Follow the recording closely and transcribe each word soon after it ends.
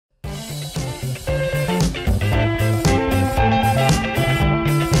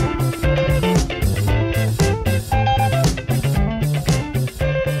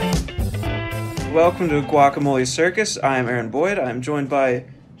welcome to Guacamole Circus. I am Aaron Boyd. I am joined by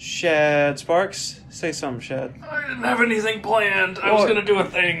Shad Sparks. Say something, Shad. I didn't have anything planned. I was gonna do a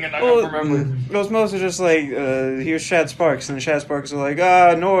thing, and I don't remember. It was mostly just like, here's Shad Sparks, and Shad Sparks are like,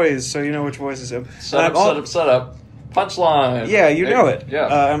 noise, so you know which voice is him. Set up. Punchline. Yeah, you know it. Yeah.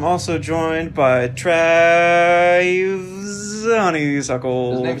 I'm also joined by Travis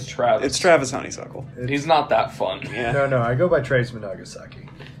Honeysuckle. His name's Travis. It's Travis Honeysuckle. He's not that fun. Yeah. No, I go by Trace Managasaki.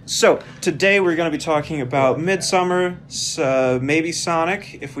 So, today we're going to be talking about Midsommar, maybe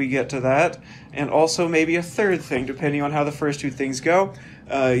Sonic, if we get to that, and also maybe a third thing, depending on how the first two things go.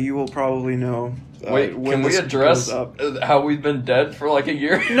 You will probably know. Wait, can we address how we've been dead for like a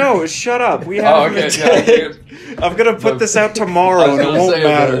year? No, shut up. We haven't been dead. Yeah. I'm going to put this out tomorrow, and it won't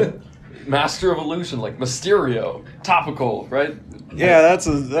matter. Master of Illusion, like Mysterio. Topical, right? Yeah, that's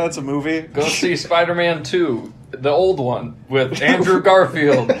a movie. Go see Spider-Man 2. The old one with Andrew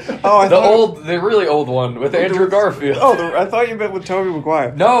Garfield. The really old one with Andrew Garfield. I thought you meant with Tobey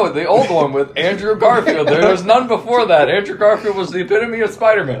Maguire. No, the old one with Andrew Garfield. There's none before that. Andrew Garfield was the epitome of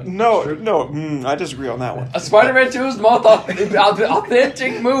Spider-Man. No, I disagree on that one. Spider-Man 2 is the most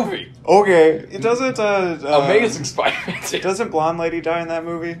authentic movie. Okay, it doesn't. Amazing Spider-Man 2. Doesn't Blonde Lady die in that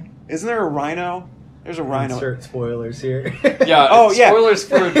movie? Isn't there a rhino? There's a rhino. Insert spoilers here. Yeah. Spoilers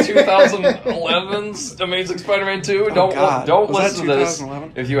for 2011's Amazing Spider-Man 2. Don't listen to this.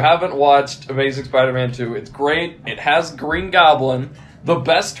 If you haven't watched Amazing Spider-Man 2, it's great. It has Green Goblin, the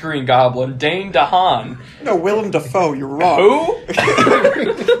best Green Goblin, Dane DeHaan. No, Willem Dafoe. You're wrong. Who?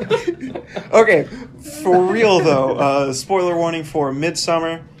 Okay, for real though. Spoiler warning for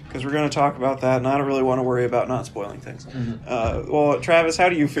Midsommar, because we're going to talk about that, and I don't really want to worry about not spoiling things. Well, Travis, how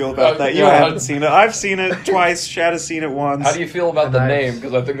do you feel about that? You haven't seen it. I've seen it twice. Shad has seen it once. How do you feel about the name?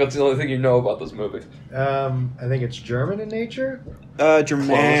 Because I think that's the only thing you know about this movie. I think it's German in nature.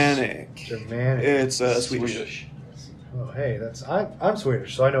 Germanic. Germanic. It's Swedish. Oh, hey, I'm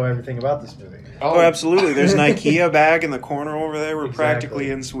Swedish, so I know everything about this movie. Oh, absolutely. There's an IKEA bag in the corner over there. We're practically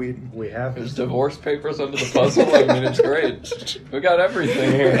in Sweden. We have. There's divorce papers under the puzzle. I mean, it's great. We got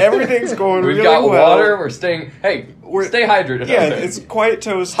everything here. Everything's going really well. We've got water. We're stay hydrated. Yeah, out there. it's quite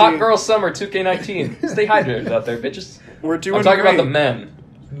toasty. Hot Girl Summer 2K19. Stay hydrated out there, bitches. We're doing. I'm talking great. about the men,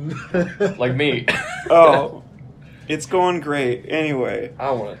 like me. Oh, it's going great. Anyway,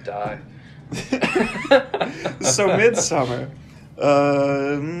 I want to die. So Midsommar.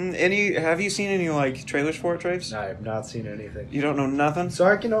 Have you seen any like trailers for it, Trace? I have not seen anything. You don't know nothing? So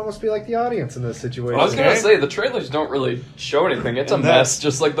I can almost be like the audience in this situation. I was gonna say the trailers don't really show anything. It's a mess,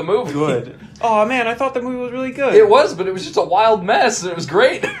 just like the movie. Good. Oh man, I thought the movie was really good. It was, but it was just a wild mess, and it was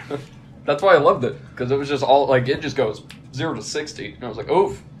great. That's why I loved it, because it was just all like it just goes 0 to 60, and I was like,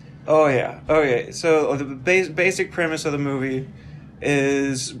 oof. Oh yeah. Okay. So the basic premise of the movie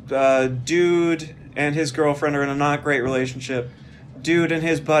is dude and his girlfriend are in a not great relationship. Dude and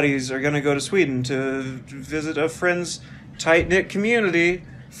his buddies are going to go to Sweden to visit a friend's tight-knit community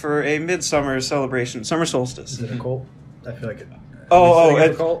for a midsummer celebration, summer solstice. Is it a cult? I feel like it.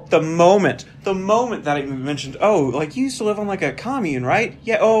 The moment that I mentioned, like you used to live on like a commune, right?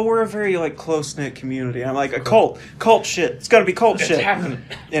 Yeah, we're a very like close-knit community. I'm like, a cult shit. It's got to be cult shit. It's happening.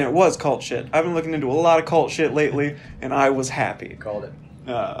 And it was cult shit. I've been looking into a lot of cult shit lately, and I was happy. Called it.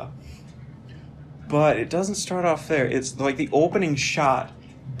 But it doesn't start off there. It's like the opening shot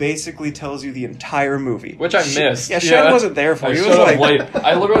basically tells you the entire movie. Which I missed. Yeah, Shad wasn't there for you. I showed up late.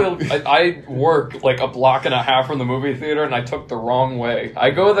 I work like a block and a half from the movie theater, and I took the wrong way. I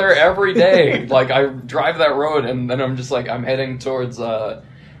go there every day. Like, I drive that road, and then I'm just like, I'm heading towards,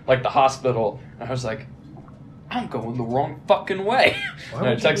 like, the hospital. And I was like, I'm going the wrong fucking way. And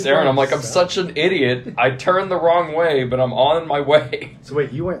I text Aaron, I'm like, I'm such an idiot. I turned the wrong way, but I'm on my way. So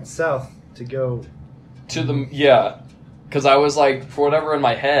wait, you went south to go... Because I was like, for whatever in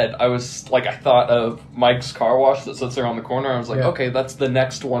my head, I was like, I thought of Mike's car wash that sits there on the corner. I was like, okay, that's the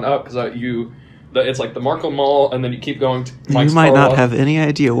next one up, because it's like the Markham Mall, and then you keep going to Mike's You might car not wash. have any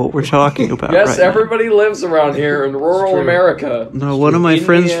idea what we're talking about. Yes, right everybody lives around here in rural America. No, one of my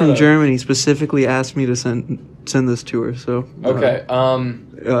friends from Germany specifically asked me to send this to her. So okay,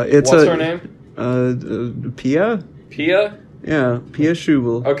 what's her name? Pia. Pia. Yeah, Pia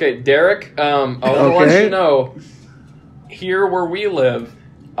Schubel. Okay, Derek. I want to let you know. Here where we live,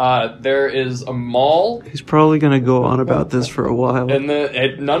 there is a mall. He's probably going to go on about this for a while. And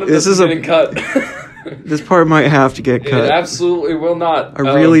none of this is getting cut. This part might have to get cut. It absolutely will not.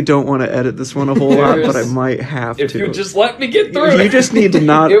 I really don't want to edit this one a whole lot, but I might have if to. you just let me get through You just need to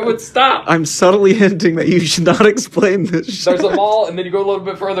not... It would stop. I'm subtly hinting that you should not explain this shit. There's a mall, and then you go a little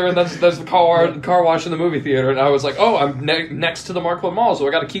bit further, and there's the car wash in the movie theater, and I was like, oh, I'm next to the Markland Mall, so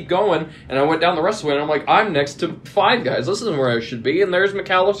I got to keep going, and I went down the rest of the way, and I'm like, I'm next to Five Guys. This isn't where I should be, and there's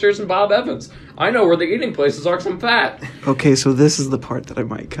McAllister's and Bob Evans. I know where the eating places are, 'cause I'm fat. Okay, so this is the part that I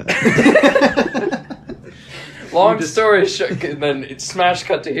might cut. Long story short, and then it's smash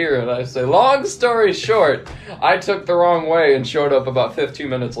cut to here, and I say, long story short, I took the wrong way and showed up about 15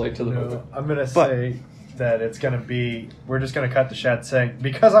 minutes late to the movie. I'm going to say that it's going to be, we're just going to cut the Shad saying,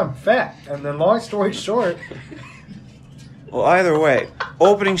 because I'm fat. And then long story short. Well, either way,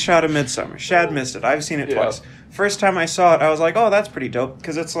 opening shot of Midsommar. Shad missed it. I've seen it twice. First time I saw it, I was like, oh, that's pretty dope,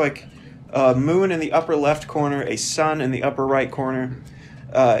 because it's like a moon in the upper left corner, a sun in the upper right corner,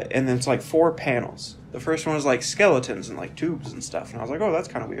 and then it's like 4 panels. The first one is like skeletons and like tubes and stuff, and I was like, oh, that's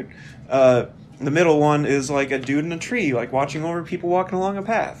kind of weird. The middle one is like a dude in a tree, like watching over people walking along a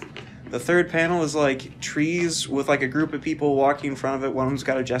path. The third panel is like trees with like a group of people walking in front of it. One of them's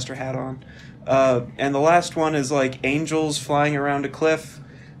got a jester hat on. And the last one is like angels flying around a cliff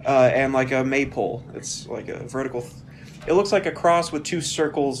and like a maypole. It's like a vertical... It looks like a cross with 2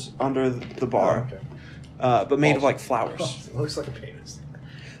 circles under the bar, but made of like flowers. It looks like a penis.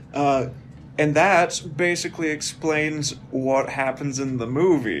 And that basically explains what happens in the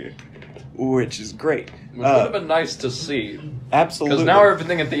movie, which is great. It would have been nice to see. Absolutely. Because now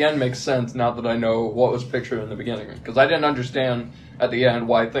everything at the end makes sense now that I know what was pictured in the beginning. Because I didn't understand at the end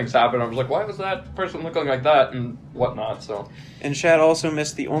why things happened. I was like, why was that person looking like that and whatnot? So. And Shad also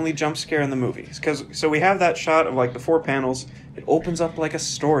missed the only jump scare in the movie. So we have that shot of like the 4 panels. It opens up like a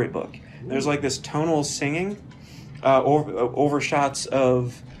storybook. There's like this tonal singing over shots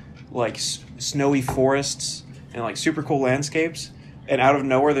of like snowy forests and like super cool landscapes. And out of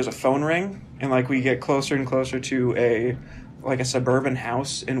nowhere, there's a phone ring. And like we get closer and closer to a suburban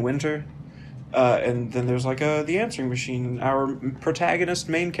house in winter. And then there's like the answering machine. Our protagonist,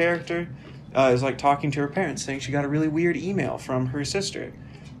 main character, is like talking to her parents, saying she got a really weird email from her sister.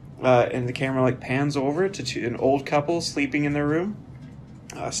 And the camera like pans over to an old couple sleeping in their room,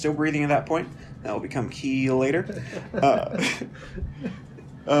 still breathing at that point. That will become key later.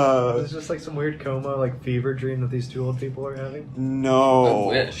 It's just like some weird coma, like fever dream that these 2 old people are having. No,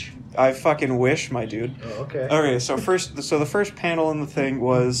 I wish. I fucking wish, my dude. Oh, okay. Okay, so the first panel in the thing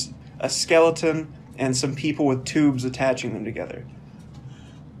was a skeleton and some people with tubes attaching them together.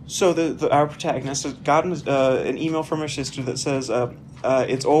 So our protagonist has gotten an email from her sister that says,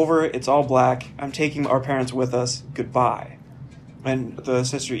 it's over, it's all black, I'm taking our parents with us, goodbye. And the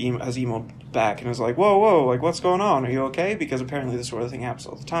sister has emailed back and was like, whoa, like, what's going on? Are you okay? Because apparently this sort of thing happens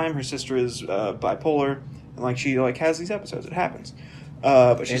all the time. Her sister is bipolar, and like she like has these episodes. It happens.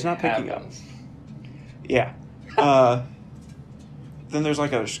 But she's not picking up. Yeah. Then there's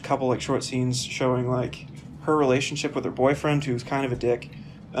like a couple like short scenes showing like her relationship with her boyfriend, who's kind of a dick.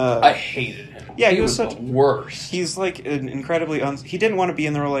 I hated him. Yeah, he was such the worst. He's like an incredibly he didn't want to be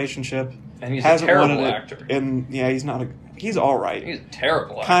in the relationship. And he's a terrible actor. And yeah, he's all right. He's a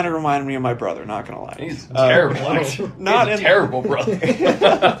terrible actor. Kind of reminded me of my brother, not gonna lie. He's a terrible actor. Not he's a terrible brother.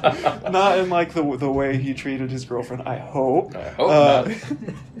 Not in like the way he treated his girlfriend, I hope. I hope not.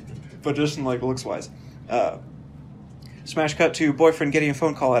 But just in like looks wise. Smash cut to boyfriend getting a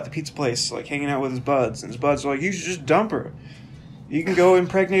phone call at the pizza place, like hanging out with his buds, and his buds are like, you should just dump her. You can go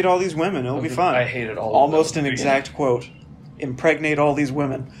impregnate all these women, it'll be fun. I hated all of Almost them. an exact quote. Impregnate all these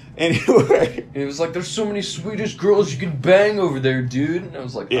women. Anyway. It was like, there's so many Swedish girls you can bang over there, dude. And I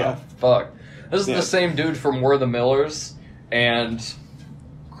was like, yeah. Oh, fuck. This is the same dude from We're the Millers and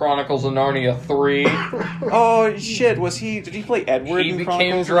Chronicles of Narnia 3. Oh, shit. Did he play Edward He in became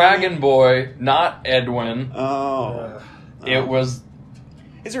Chronicles Dragon Boy, not Edwin. Oh. It was...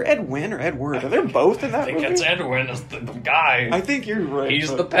 Is there Edwin or Edward? Are they both in that movie? I think it's Edwin is the guy. I think you're right. He's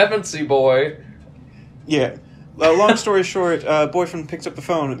the Pevensey boy. Yeah. Long story short, boyfriend picks up the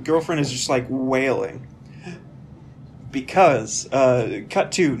phone. Girlfriend is just like wailing. Because,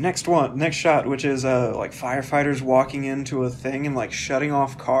 cut to, next shot, which is like firefighters walking into a thing and like shutting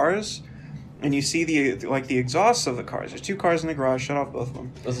off cars. And you see the exhausts of the cars. There's 2 cars in the garage, shut off both of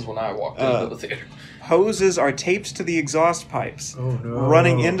them. This is when I walked into the theater. Hoses are taped to the exhaust pipes, oh, no.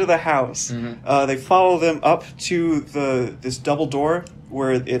 running into the house. Mm-hmm. They follow them up to this double door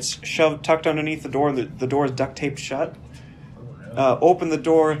where it's tucked underneath the door, and the door is duct taped shut. Oh, no. Open the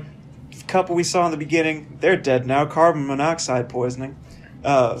door. The couple we saw in the beginning, they're dead now. Carbon monoxide poisoning.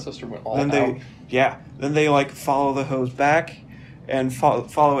 Sister went all then out. Then they like follow the hose back, and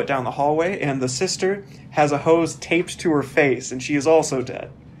follow it down the hallway, and the sister has a hose taped to her face, and she is also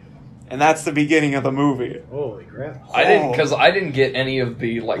dead. And that's the beginning of the movie. Holy crap. I didn't get any of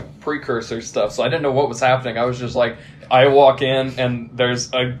the like precursor stuff, so I didn't know what was happening. I was just like, I walk in and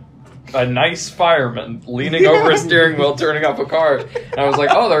there's a nice fireman leaning over a steering wheel, turning off a car. And I was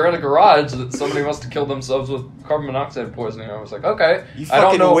like, oh, they're in a garage. That somebody must have killed themselves with carbon monoxide poisoning. I was like, okay. You I don't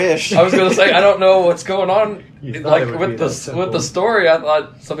fucking know. wish. I was gonna say I don't know what's going on. You thought Like it would with be the that simple. with the story, I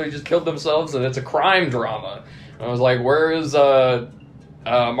thought somebody just killed themselves and it's a crime drama. And I was like, where is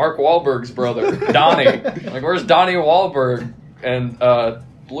Mark Wahlberg's brother, Donnie? Like, where's Donnie Wahlberg? And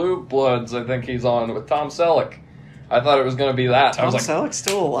Blue Bloods, I think he's on with Tom Selleck. I thought it was going to be that. I Tom was like, Selleck's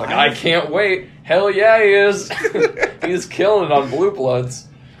still alive. like, I can't wait. Hell yeah, he is. He's killing it on Blue Bloods.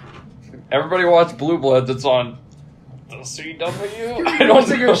 Everybody watch Blue Bloods. It's on the CW. I don't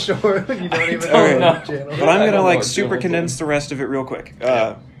think know. you're sure when you don't even Okay. know the channel. But I'm I gonna don't like know super what condense the rest of it real quick.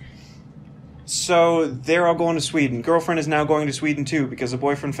 So they're all going to Sweden. Girlfriend is now going to Sweden too because the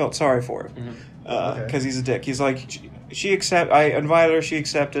boyfriend felt sorry for her because he's a dick. He's like, I invited her. She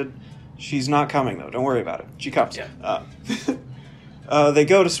accepted. She's not coming though. Don't worry about it. She comes. Yeah. They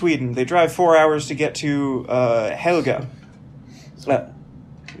go to Sweden. They drive 4 hours to get to Helga. What?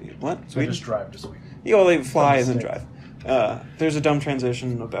 They Sweden? just drive to Sweden. They fly and then State. drive. There's a dumb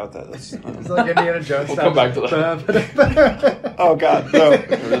transition about that. That's, It's like Indiana Jones. We'll come back to that. oh god, no.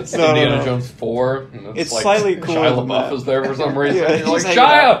 It's No, Indiana no. Jones 4. And It's like slightly cooler Shia than LaBeouf that. is there for some reason. Yeah, You're like, he's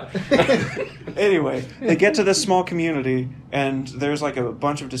Shia! Anyway, they get to this small community, and there's like a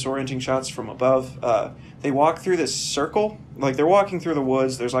bunch of disorienting shots from above. They walk through this circle, like they're walking through the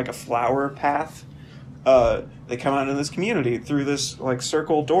woods. There's like a flower path. They come out in this community through this like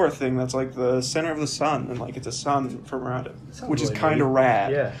circle door thing that's like the center of the sun, and like it's a sun from around it, Sounds which is really kind of neat.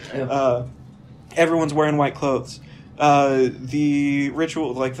 rad. Yeah. Everyone's wearing white clothes. The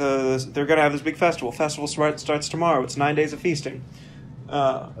ritual, like they're gonna have this big festival. Festival starts tomorrow. It's 9 days of feasting.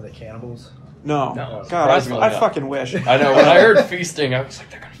 Are they cannibals? No. No, God, surprisingly I not. fucking wish. I know, when I heard feasting, I was like,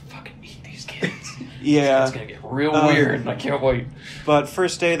 they're going to fucking eat these kids. Yeah. It's going to get real weird, and I can't wait. But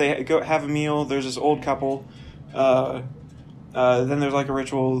first day, they go have a meal. There's this old couple. Then there's like a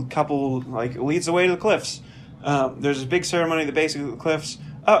ritual. Couple like leads the way to the cliffs. There's this big ceremony at the base of the cliffs.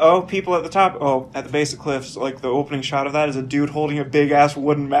 People at the top. Oh, at the base of the cliffs, like the opening shot of that is a dude holding a big ass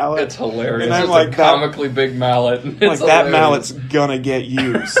wooden mallet. It's hilarious. And I'm It's like, a comically big mallet. It's like that hilarious. mallet's gonna get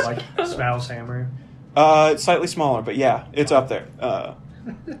used. Like Smal's hammer. It's slightly smaller, but yeah, it's up there.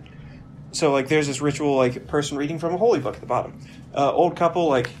 So like, there's this ritual, like person reading from a holy book at the bottom. Old couple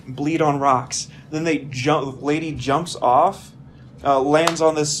like bleed on rocks. Then lady jumps off, lands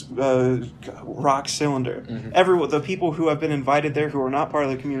on this rock cylinder. Mm-hmm. The people who have been invited there, who are not part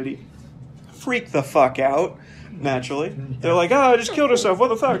of the community, freak the fuck out. Naturally, they're like, "Oh, I just killed herself. What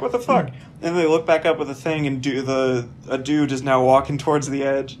the fuck? What the fuck?" And they look back up at the thing, and a dude is now walking towards the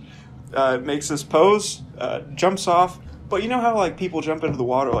edge. Makes this pose, jumps off. But you know how like people jump into the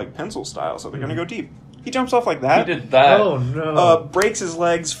water like pencil style, so they're gonna go deep. He jumps off like that. He did that. Oh no. Breaks his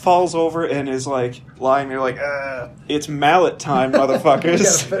legs, falls over, and is like lying there like, it's mallet time, motherfuckers. You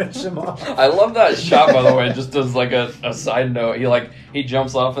gotta finish him off. I love that shot, by the way, just as like a side note. He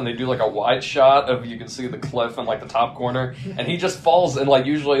jumps off and they do like a wide shot of, you can see the cliff in like the top corner, and he just falls, and like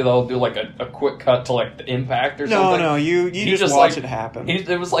usually they'll do like a quick cut to like the impact or something. No, you He just watch like, it happen.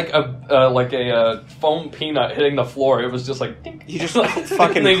 It was like a foam peanut hitting the floor. It was just like dink. He just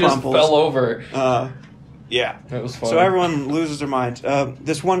fucking and they crumples. just fell over. Yeah. It was fun. So everyone loses their mind.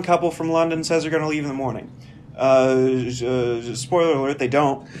 This one couple from London says they're going to leave in the morning. Spoiler alert, they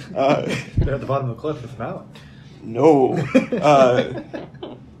don't. They're at the bottom of the cliff with a mallet. No.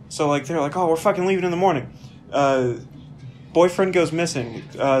 So like they're like, oh, we're fucking leaving in the morning. Boyfriend goes missing.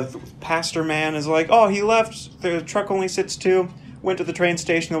 Pastor man is like, oh, he left. The truck only sits 2. Went to the train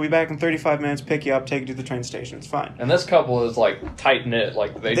station. They'll be back in 35 minutes. Pick you up, take you to the train station. It's fine. And this couple is like tight knit.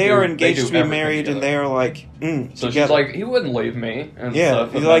 Like They are engaged to be married, and they are like, So together. she's like, he wouldn't leave me. And Yeah, stuff,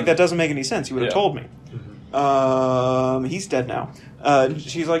 he's and like, then- that doesn't make any sense. He would have Yeah. told me. He's dead now.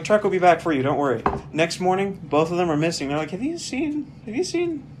 She's like, truck will be back for you. Don't worry. Next morning, both of them are missing. They're like, have you seen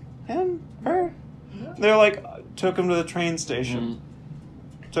him, her? They're like, took him to the train station.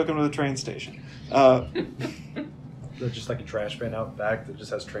 Took him to the train station. There's just like a trash bin out back that just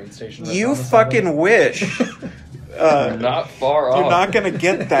has train station. You on the side fucking of it. wish. You're not far off. You're not gonna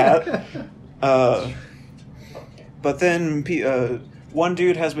get that. But then one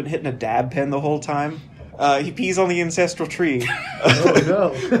dude has been hitting a dab pen the whole time. He pees on the ancestral tree. Oh no!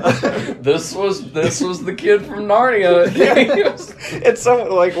 This was the kid from Narnia. It's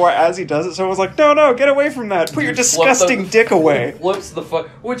so like where as he does it, someone's like, "No, get away from that! Put your disgusting dick away!" Flips the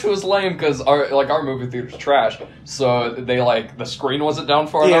which was lame because our movie theater's trash. So they the screen wasn't down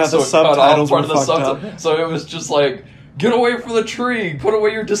far enough, so the it cut off subtitles part of were the fucked subtitles. So it was just like, get away from the tree, put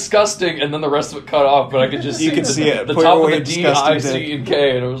away your disgusting, and then the rest of it cut off. But I could just You could see it. the Put top of away the your D, I, disgusting C, and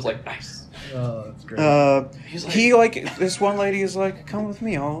K, and it was like nice. Oh, that's great. He this one lady is like, "Come with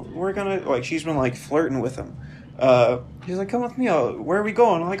me. We're gonna she's been like flirting with him. He's like, "Come with me. Where are we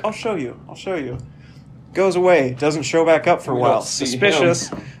going?" I'm like, "I'll show you. Goes away. Doesn't show back up for a We while. don't see Suspicious.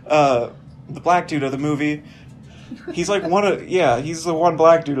 The black dude of the movie. He's like he's the one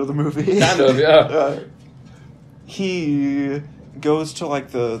black dude of the movie. Kind of, yeah. He goes to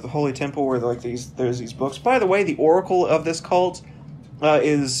like the holy temple where there's these books. By the way, the oracle of this cult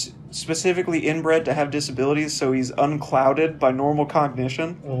is specifically inbred to have disabilities, so he's unclouded by normal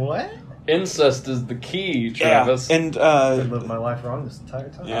cognition. What? Incest is the key, Travis. Yeah, and I've lived my life wrong this entire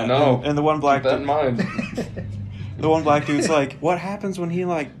time. I know. And the one black Keep that in dude, mind. the one black dude's like, "What happens when he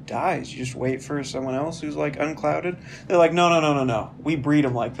dies? You just wait for someone else who's unclouded?" They're like, "No. We breed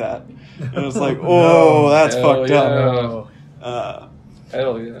him like that." And it's like, "Oh, that's Hell fucked yeah. up."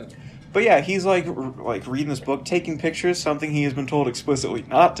 Hell yeah. But yeah, he's reading this book, taking pictures, something he has been told explicitly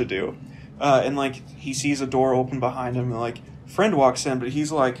not to do. And he sees a door open behind him, and friend walks in, but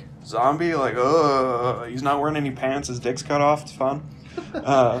he's zombie, he's not wearing any pants, his dick's cut off. It's fun.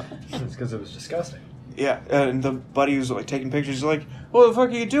 It's because it was disgusting. Yeah, and the buddy who's taking pictures, he's like, "What the fuck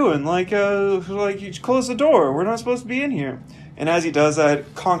are you doing? You close the door. We're not supposed to be in here." And as he does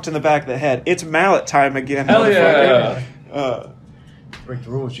that, conked in the back of the head. It's mallet time again. Hell yeah. Break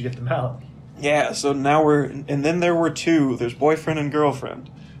the rules, you get the mallet. Yeah, so now then there were two. There's boyfriend and girlfriend.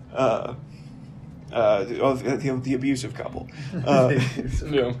 The abusive couple.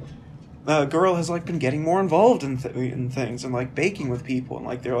 Yeah. Girl has been getting more involved in things and baking with people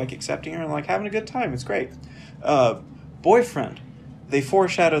and they're accepting her and having a good time. It's great. Boyfriend, they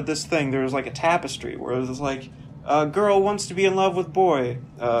foreshadowed this thing. There was a tapestry where it was girl wants to be in love with boy.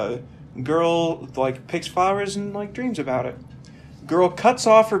 Girl picks flowers and dreams about it. Girl cuts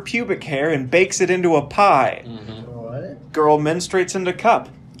off her pubic hair and bakes it into a pie. Mm-hmm. What? Girl menstruates into cup.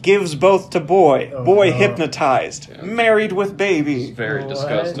 Gives both to boy. Oh, boy no. hypnotized. Yeah. Married with baby. Very What?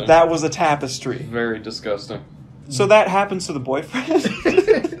 disgusting. That was a tapestry. Very disgusting. So that happens to the boyfriend?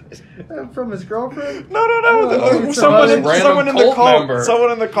 From his girlfriend? No. Oh, Someone in random the cult cult. member.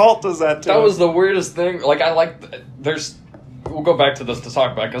 Someone in the cult does that too. That was the weirdest thing. We'll go back to this to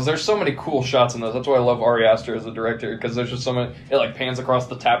talk about because there's so many cool shots in this. That's why I love Ari Aster as a director because there's just so many. It pans across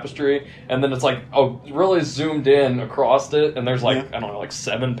the tapestry and then it's really zoomed in across it and there's I don't know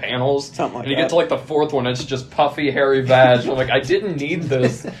 7 panels. Something like and you that. get to the 4th one, it's just puffy hairy vag. I'm I didn't need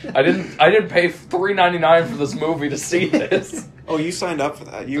this. I didn't pay $3.99 for this movie to see this. Oh, you signed up for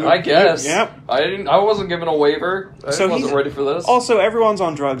that? I guess. Yep. I wasn't given a waiver. I wasn't ready for this. Also, everyone's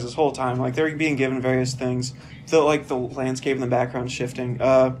on drugs this whole time. They're being given various things. The landscape in the background shifting.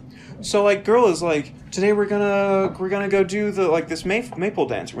 So girl is today we're gonna go do this maple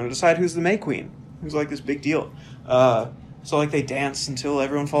dance. We're gonna decide who's the May Queen. Who's this big deal. So they dance until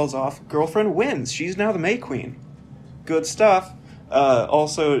everyone falls off. Girlfriend wins. She's now the May Queen. Good stuff.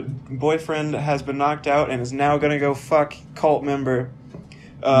 Also, boyfriend has been knocked out and is now gonna go fuck cult member.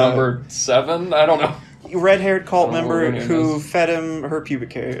 Number 7? I don't know. Red-haired cult member her name who is. fed him her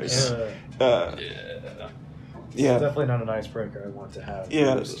pubic hairs. Yeah. It's definitely not an icebreaker I want to have.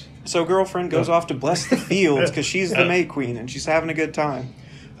 Yeah. So girlfriend goes off to bless the fields because she's the May Queen and she's having a good time.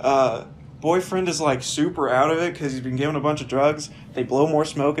 Boyfriend is super out of it because he's been given a bunch of drugs. They blow more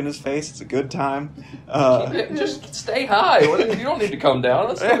smoke in his face. It's a good time. Just stay high. You don't need to come down.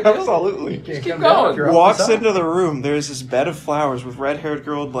 That's no big deal. Absolutely. Just keep going. Walks into the room. There's this bed of flowers with red-haired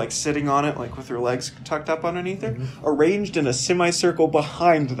girl sitting on it, with her legs tucked up underneath her. Mm-hmm. Arranged in a semicircle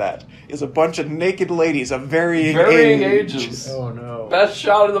behind that is a bunch of naked ladies of varying ages. Oh no. Best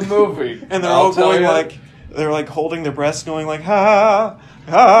shot of the movie. And they're I'll all going tell ya. they're holding their breasts, going ha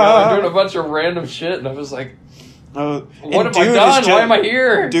Yeah, ha. they're doing a bunch of random shit, and I was like, What have I done? Why am I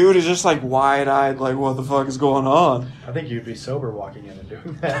here? Dude is just wide-eyed, what the fuck is going on? I think you'd be sober walking in and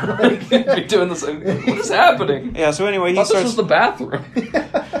doing that. Be doing the same. What is happening? Yeah, so anyway, I thought this was the bathroom.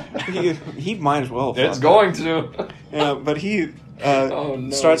 he might as well. It's fuck going to. Yeah, but he Oh,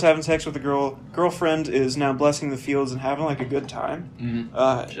 no. starts having sex with the girl. Girlfriend is now blessing the fields and having a good time.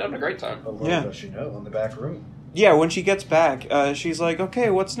 Mm-hmm. She's having a great time. But little does she know, in the back room. Yeah, when she gets back, she's like,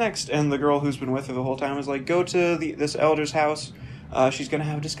 okay, what's next? And the girl who's been with her the whole time is like, go to this elder's house. she's gonna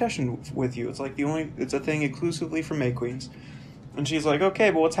have a discussion with you. It's like it's a thing exclusively for May Queens. And she's like,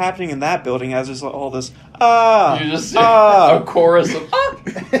 okay, but what's happening in that building as there's all this, You just a chorus of,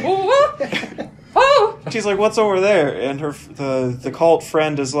 She's like, what's over there? And the cult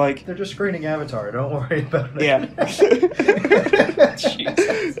friend is like... They're just screening Avatar, don't worry about it. Yeah.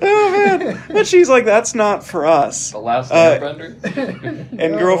 Oh, man. But she's like, that's not for us. The Last Airbender?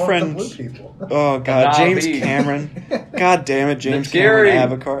 And girlfriend... Blue people. Oh, God. James Navi. Cameron. God damn it, James It's Gary.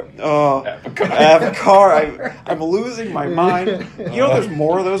 Cameron. Avatar. Oh, Avatar. I'm losing my mind. You know there's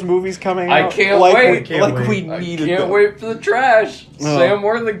more of those movies coming out? I can't wait. We needed Can't them. wait for the trash. Oh. Sam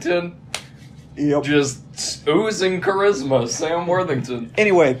Worthington. Yep. Just oozing charisma. Sam Worthington.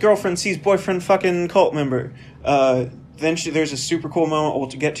 Anyway, girlfriend sees boyfriend fucking cult member. Then there's a super cool moment we'll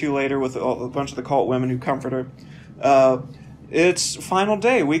get to later with a bunch of the cult women who comfort her. It's final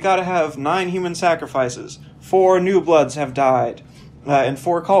day. We gotta have 9 human sacrifices. 4 new bloods have died. And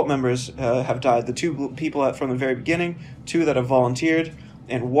 4 cult members have died. The 2 people from the very beginning, 2 that have volunteered,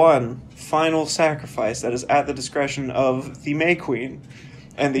 and 1 final sacrifice that is at the discretion of the May Queen.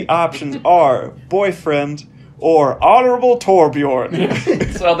 And the options are boyfriend or honorable Torbjorn.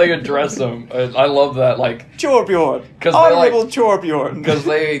 That's how they address him. I love that. Like Torbjorn. 'Cause Honorable Torbjorn. Because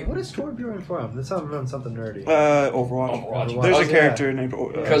they... What is Torbjorn from? That sounds on something nerdy. Overwatch. There's a character named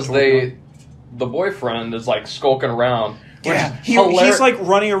Because Torbjorn. the boyfriend is like skulking around. Yeah, he's like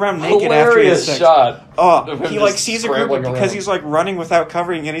running around naked after he has Hilarious sex. shot. Oh, of him he like just sees a group scrambling because around. he's like running without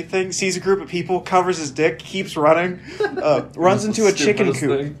covering anything. Sees a group of people, covers his dick, keeps running, runs into a chicken Stupidest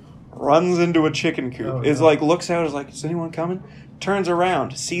coop. thing. Runs into a chicken coop. Oh, Is no. like looks out, is like, is anyone coming? Turns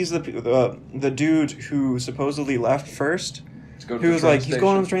around, sees the dude who supposedly left first. Let's go to the Who's train like, he's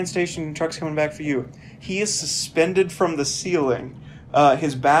going to the station. train station, truck's coming back for you. He is suspended from the ceiling.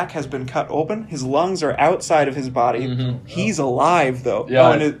 His back has been cut open. His lungs are outside of his body. Mhm. He's alive, though.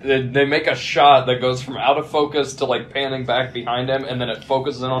 Yeah, and they make a shot that goes from out of focus to like panning back behind him, and then it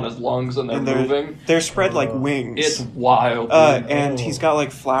focuses in on his lungs, and they're moving. They're spread like wings. It's wild. Dude. And he's got like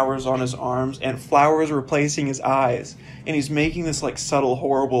flowers on his arms, and flowers replacing his eyes. And he's making this like subtle,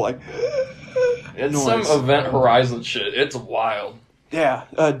 horrible like It's noise. some Event Horizon shit. It's wild. Yeah,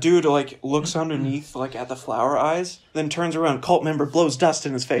 dude like looks underneath like at the flower eyes, then turns around. Cult member blows dust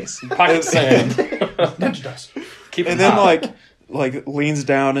in his face. Pocket sand. Ninja dust. Keep And it then hot. like leans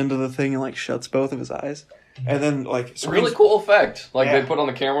down into the thing and like shuts both of his eyes. And then like It's a really screams- cool effect. Like Yeah. they put on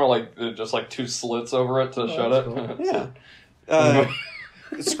the camera like just like 2 slits over it to shut that's it. cool. Yeah.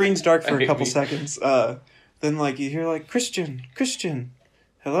 The screen's dark for I a hate couple me. seconds. Then like you hear like Christian,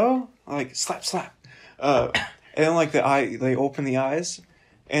 hello, like slap. And then like they open the eyes,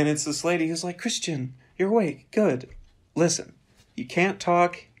 and it's this lady who's like, Christian, you're awake, good. Listen, you can't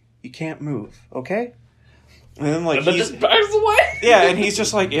talk, you can't move, okay? And then like And then he's just backs away. yeah, and he's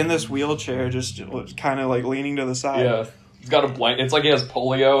just like in this wheelchair, just kind of like leaning to the side. Yeah. He's got a blanket. It's like he has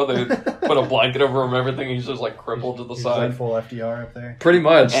polio. They put a blanket over him and everything. He's just like crippled to the He's side. like full FDR up there. Pretty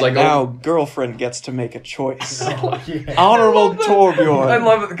much. And like now girlfriend gets to make a choice. Oh, yeah. Honorable I Torbjorn.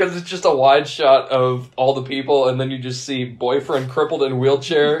 love it because it's just a wide shot of all the people, and then you just see boyfriend crippled in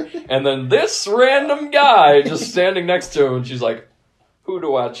wheelchair, and then this random guy just standing next to him, and she's like, "Who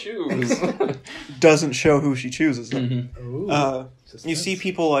do I choose?" Doesn't show who she chooses. Mhm. Ooh. You see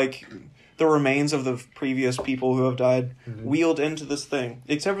people like the remains of the previous people who have died Mhm. wheeled into this thing.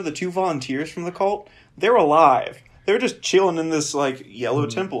 Except for the 2 volunteers from the cult, they're alive. They're just chilling in this like yellow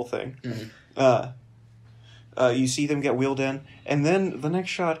temple thing. Mhm. You see them get wheeled in, and then the next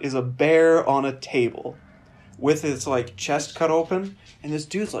shot is a bear on a table with its like chest cut open, and this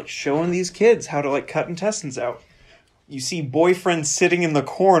dude's like showing these kids how to like cut intestines out. You see boyfriend sitting in the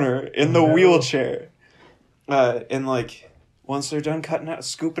corner in the No. wheelchair, and like once they're done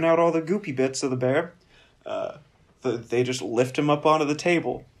scooping out all the goopy bits of the bear, they just lift him up onto the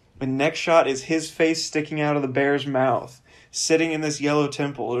table. The next shot is his face sticking out of the bear's mouth, sitting in this yellow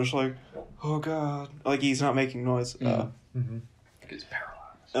temple. There's like, oh god, like he's not making noise. Mm-hmm. He's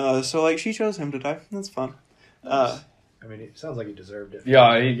paralyzed. So like she chose him to die. That's fun. I mean, it sounds like he deserved it.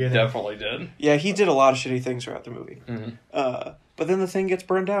 Yeah, he Yeah. definitely did. Yeah, he did a lot of shitty things throughout the movie. Mhm. But then the thing gets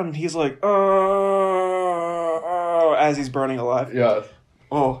burned down, and he's like, as he's burning alive. Yeah.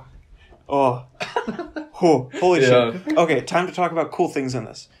 Oh, holy Yeah. shit. Okay, time to talk about cool things in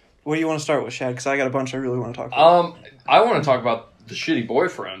this. What do you want to start with, Shad? Because I got a bunch I really want to talk about. I want to talk about the shitty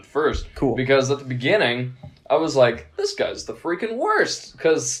boyfriend first. Cool. Because at the beginning, I was like, this guy's the freaking worst.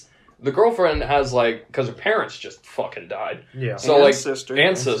 Because the girlfriend has, like, because her parents just fucking died. Yeah. So, And like, sister.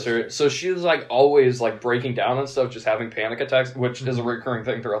 and sister. So she's, like, always, like, breaking down and stuff, just having panic attacks, which is a recurring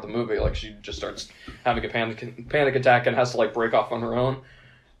thing throughout the movie. Like, she just starts having a panic attack and has to, like, break off on her own.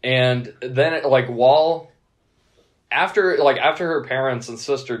 And then, after her parents and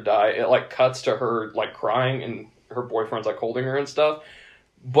sister die, it, like, cuts to her, like, crying, and her boyfriend's, like, holding her and stuff.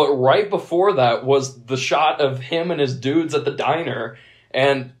 But right before that was the shot of him and his dudes at the diner,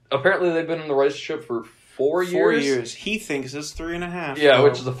 and apparently they've been in the relationship for 4 years. 4 years. He thinks it's 3.5. Yeah, so.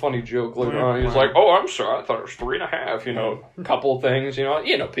 which is a funny joke later on. He's like, "Oh, I'm sorry, I thought it was 3.5." You know, a couple of things. You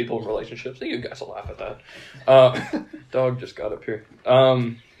know, people in relationships. You guys will laugh at that. Dog just got up here.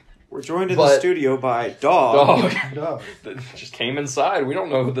 We're joined in the studio by Dog. No. That just came inside. We don't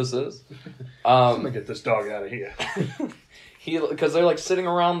know who this is. I'm gonna get this dog out of here. Because they're like sitting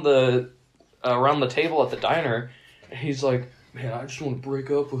around the table at the diner. And he's like, "Man, I just want to break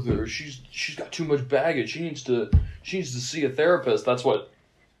up with her. She's got too much baggage. She needs to see a therapist." That's what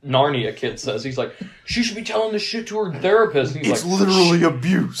Narnia kid says. He's like, "She should be telling this shit to her therapist." And he's It's like, literally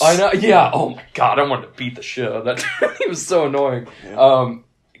abuse. I know. Yeah. Oh my god, I wanted to beat the shit out of that. He was so annoying. Yeah.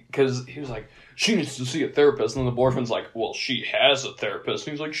 Because he was like, "She needs to see a therapist," and then the boyfriend's like, "Well, she has a therapist."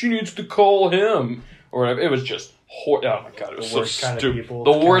 And he's like, "She needs to call him," or whatever. It was just oh my god, it was so stupid.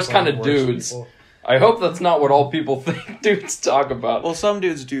 The worst kind of dudes. People. I hope that's not what all people think dudes talk about. Well, some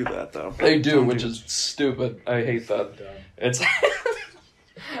dudes do that, though. They do, Some which dudes. is stupid. I hate that. It's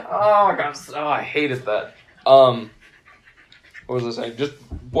oh my god, I hated that. What was I saying? Just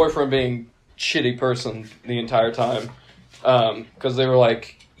boyfriend being shitty person the entire time. Because they were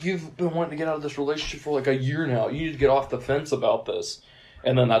like, "You've been wanting to get out of this relationship for like a year now. You need to get off the fence about this."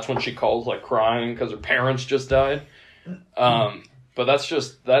 And then that's when she calls, like, crying because her parents just died. But that's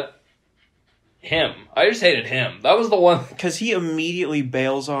just him. I just hated him. That was the one. Because he immediately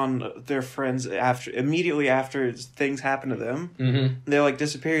bails on their friends immediately after things happen to them. Mm-hmm. They, like,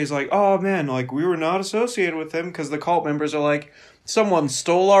 disappear. He's like, "Oh, man, like, we were not associated with him," because the cult members are like, "Someone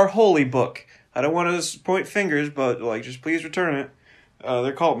stole our holy book. I don't want to point fingers, but, like, just please return it."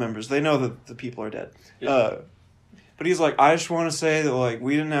 They're cult members. They know that the people are dead. Yeah. But he's like, "I just want to say that, like,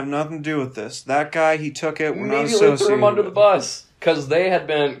 we didn't have nothing to do with this. That guy, he took it. We're not Immediately associated threw him under the with bus. Because they had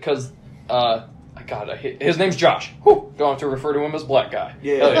been, his name's Josh. Whew, don't have to refer to him as black guy.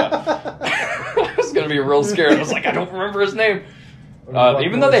 Yeah. Hell yeah. I was going to be real scared. I was like, I don't remember his name.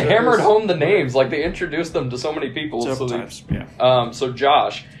 Even though they hammered home the names, like, they introduced them to so many people. Several so times, yeah. So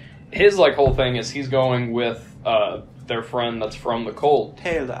Josh, his, like, whole thing is he's going with their friend that's from the cult.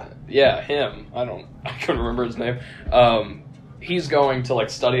 Taylor. Yeah, him. I couldn't remember his name. He's going to, like,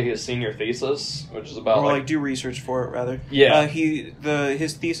 study his senior thesis, which is about, Or, like, do research for it, rather. Yeah.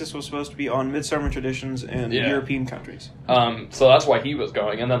 His thesis was supposed to be on Midsommar traditions in European countries. So that's why he was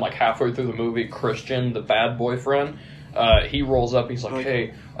going. And then, like, halfway through the movie, Christian, the bad boyfriend, he rolls up. He's like,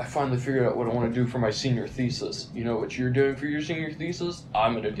 "Hey, I finally figured out what I want to do for my senior thesis. You know what you're doing for your senior thesis?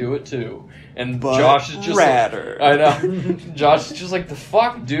 I'm going to do it, too." And But Josh is just radder. like, I know. Josh is just like, "The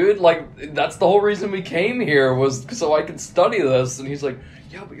fuck, dude? Like, that's the whole reason we came here was so I could study this." And he's like,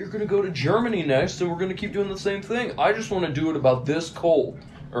 "Yeah, but you're going to go to Germany next, so we're going to keep doing the same thing. I just want to do it about this cult."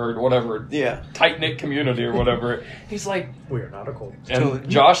 Or whatever, tight-knit community or whatever. He's like... We are not a cult. And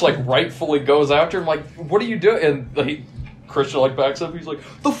Josh, like, rightfully goes after him, like, "What are you doing?" And Christian, like, backs up. He's like,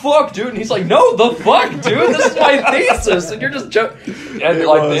 "The fuck, dude?" And he's like, "No, the fuck, dude? This is my thesis." And you're just joking. And,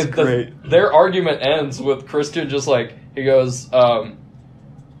 like, their argument ends with Christian just, like, he goes,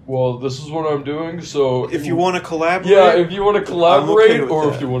 "Well, this is what I'm doing, so..." If you want to collaborate... Yeah, if you want to collaborate, okay or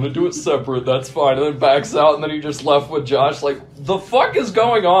that. if you want to do it separate, that's fine. And then backs out, and then he just left with Josh, like, the fuck is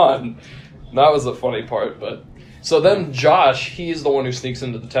going on? And that was the funny part, but... So then Josh, he's the one who sneaks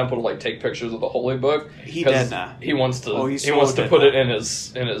into the temple to, like, take pictures of the holy book. He dead now. He wants to, he wants to dead put now. it in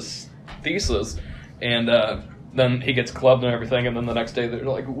his thesis, and then he gets clubbed and everything, and then the next day they're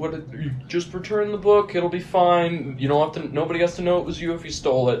like, "What? You just return the book. It'll be fine. You don't have to. Nobody has to know it was you if you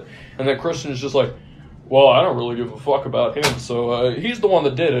stole it." And then Christian is just like, "Well, I don't really give a fuck about him. So he's the one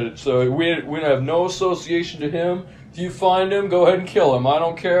that did it. So we have no association to him. If you find him, go ahead and kill him. I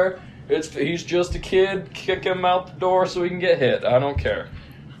don't care. He's just a kid. Kick him out the door so he can get hit. I don't care."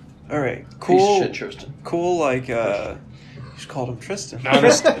 All right, cool. Piece of shit, Tristan. Cool, like, you just called him Tristan. I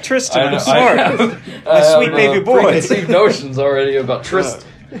know. Tristan, I know, I'm sorry. I sweet have, baby boy. Preconceived notions already about Tristan.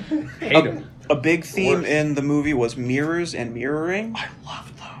 Hate him. A big theme Worst. in the movie was mirrors and mirroring. I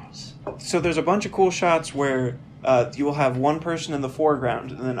love those. So there's a bunch of cool shots where you will have one person in the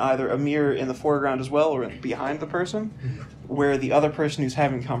foreground, and then either a mirror in the foreground as well, or behind the person, where the other person who's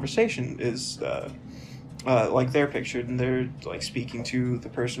having conversation is like they're pictured and they're like speaking to the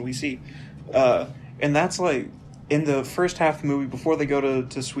person we see, and that's like in the first half of the movie before they go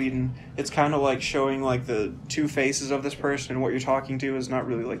to Sweden. It's kind of like showing like the two faces of this person, and what you're talking to is not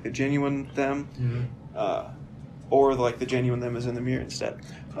really like the genuine them, or like the genuine them is in the mirror instead,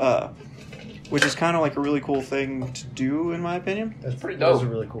 which is kind of like a really cool thing to do in my opinion. That's pretty dope. That's a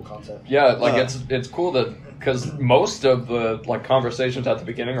really cool concept. Yeah, like it's cool that because most of the like conversations at the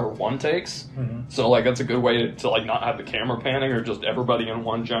beginning are one takes, so like that's a good way to like not have the camera panning or just everybody in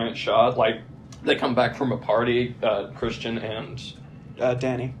one giant shot. Like they come back from a party, Christian and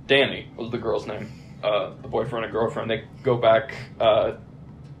Danny. Danny was the girl's name, the boyfriend and girlfriend. They go back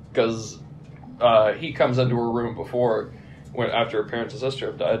because he comes into her room after her parents and sister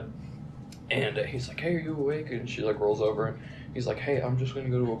have died. And he's like, hey, are you awake? And she like rolls over and he's like, hey, I'm just going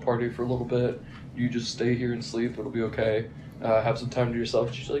to go to a party for a little bit. You just stay here and sleep. It'll be okay. Have some time to yourself.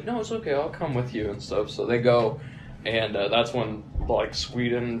 And she's like, no, it's okay. I'll come with you and stuff. So they go. And that's when like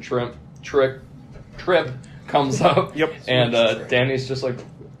Sweden trip comes up. Yep. And Danny's just like,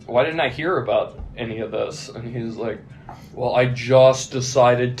 why didn't I hear about any of this? And he's like, well, I just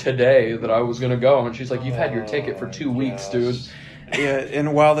decided today that I was going to go. And she's like, you've had your ticket for 2 weeks, dude. Yeah,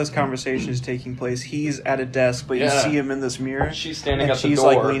 and while this conversation is taking place, he's at a desk, but you see him in this mirror. She's standing and at the door. she's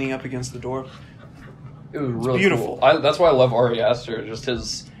like leaning up against the door. It was really beautiful. Cool. That's why I love Ari Aster. Just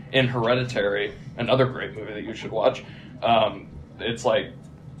his in Hereditary, another great movie that you should watch. It's like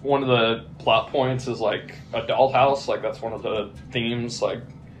one of the plot points is like a dollhouse. Like that's one of the themes, like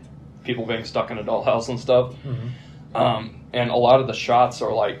people being stuck in a dollhouse and stuff. And a lot of the shots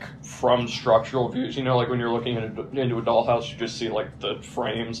are like from structural views. You know, like when you're looking into a dollhouse, you just see like the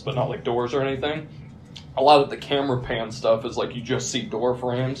frames, but not like doors or anything. A lot of the camera pan stuff is like you just see door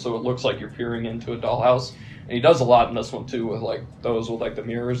frames, so it looks like you're peering into a dollhouse. And he does a lot in this one too, with like those with like the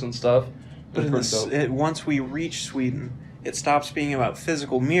mirrors and stuff. But once we reach Sweden, it stops being about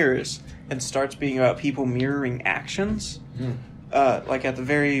physical mirrors and starts being about people mirroring actions. Like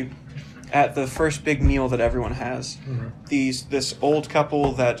at the first big meal that everyone has, this old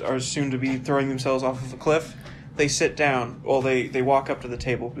couple that are soon to be throwing themselves off of a cliff, they sit down. Well, they walk up to the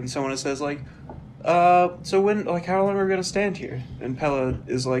table, and someone says like, so when, like, how long are we gonna stand here? And Pella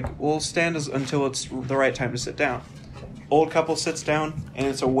is like, we'll stand until it's the right time to sit down. Old couple sits down, and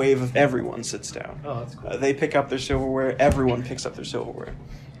it's a wave of everyone sits down. Oh, that's cool. They pick up their silverware. Everyone picks up their silverware.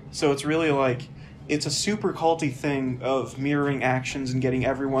 So it's really like, it's a super culty thing of mirroring actions and getting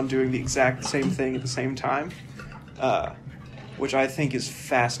everyone doing the exact same thing at the same time, which I think is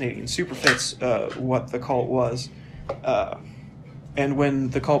fascinating. Super fits what the cult was. And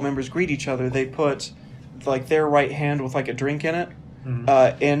when the cult members greet each other, they put like their right hand with like a drink in it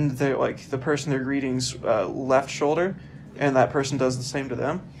in the person they're greeting's left shoulder, and that person does the same to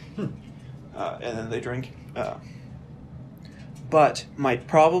them, and then they drink. But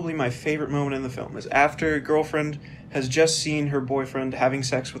probably my favorite moment in the film is after girlfriend has just seen her boyfriend having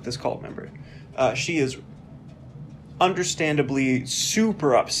sex with this cult member. She is understandably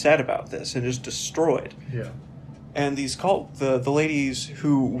super upset about this and is destroyed. Yeah. And these the ladies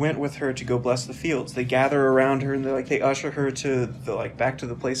who went with her to go bless the fields, they gather around her and they usher her to back to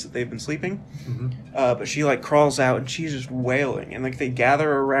the place that they've been sleeping. But she like crawls out and she's just wailing, and like they gather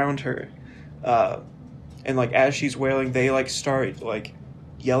around her. And, like, as she's wailing, they, like, start, like,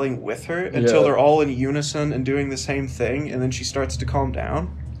 yelling with her until they're all in unison and doing the same thing, and then she starts to calm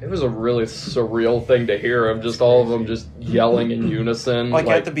down. It was a really surreal thing to hear of just all of them just yelling in unison. Like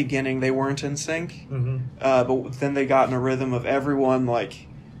at the beginning, they weren't in sync, but then they got in a rhythm of everyone, like,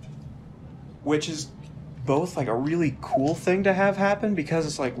 which is both, like, a really cool thing to have happen, because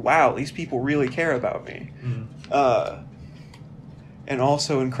it's like, wow, these people really care about me. And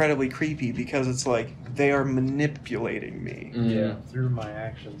also incredibly creepy, because it's like, they are manipulating me. Yeah, through my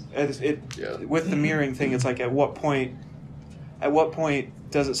actions. With the mirroring thing, it's like, at what point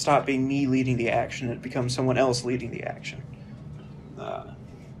does it stop being me leading the action and it becomes someone else leading the action?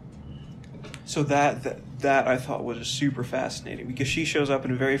 So that I thought was just super fascinating, because she shows up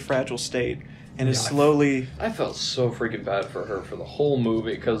in a very fragile state and is slowly... I felt so freaking bad for her for the whole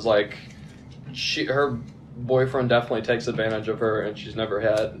movie, because, like, her boyfriend definitely takes advantage of her, and she's never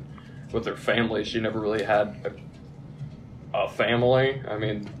had... with her family, she never really had a family. I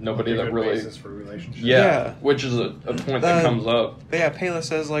mean, nobody that really... basis for relationships. Yeah, which is a point that comes up. Yeah, Pela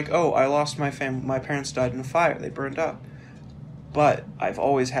says, like, oh, I lost my family. My parents died in a fire. They burned up. But I've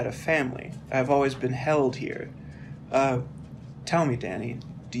always had a family. I've always been held here. Tell me, Danny,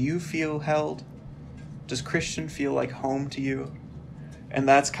 do you feel held? Does Christian feel like home to you? and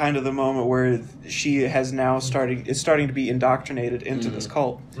that's kind of the moment where she is starting to be indoctrinated into this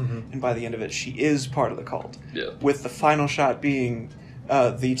cult, and by the end of it, she is part of the cult. Yeah. With the final shot being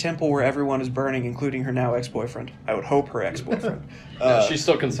the temple where everyone is burning, including her now ex-boyfriend. I would hope her ex-boyfriend. She's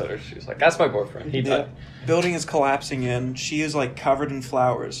still considered. She's like, that's my boyfriend. He died. Building is collapsing in. She is like covered in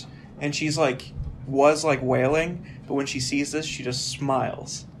flowers, and she's like wailing. But when she sees this, she just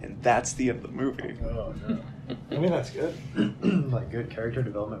smiles, and that's the end of the movie. Oh no! I mean, that's good. Like good character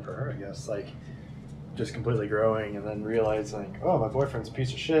development for her, I guess. Like just completely growing, and then realize like, oh, my boyfriend's a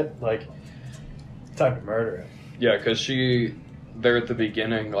piece of shit. Like, time to murder him. Yeah, because there at the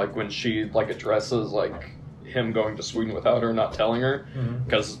beginning, like when she like addresses like him going to Sweden without her, not telling her,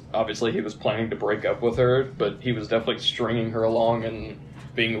 because obviously he was planning to break up with her, but he was definitely stringing her along and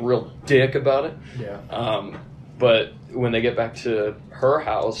being a real dick about it. Yeah. But when they get back to her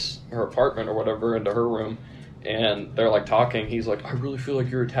house, her apartment or whatever, into her room, and they're like talking, he's like, I really feel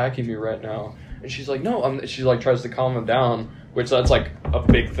like you're attacking me right now. And she's like, no, she like tries to calm him down, which that's like a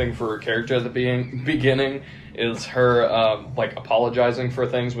big thing for her character at the beginning, is her like apologizing for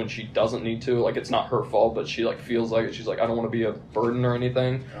things when she doesn't need to. Like, it's not her fault, but she like feels like it. She's like, I don't want to be a burden or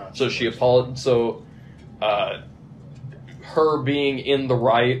anything. So she her being in the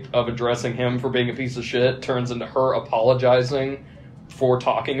right of addressing him for being a piece of shit turns into her apologizing for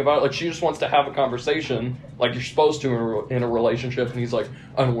talking about it. Like, she just wants to have a conversation like you're supposed to in a relationship, and he's like,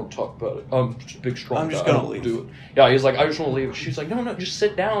 I don't want to talk about it. I'm just a big strong guy. I'm just gonna leave. Do it. Yeah, he's like, I just want to leave. She's like, no, just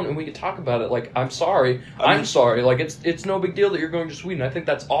sit down and we can talk about it. Like, I'm sorry. I'm sorry. Like, it's no big deal that you're going to Sweden. I think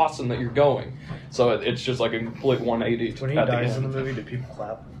that's awesome that you're going. So it's just like a complete 180. When he dies in the movie, do people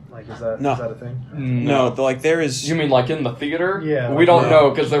clap? Like, is that a thing? No, like there is. You mean like in the theater? Yeah. We don't know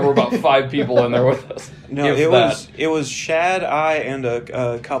because there were about 5 people in there with us. No, it was Shad, I, and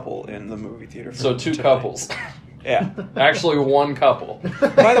a couple in the movie theater. So 2 couples. Yeah. Actually, 1 couple.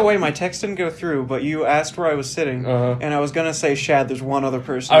 By the way, my text didn't go through, but you asked where I was sitting, and I was gonna say, Shad, there's one other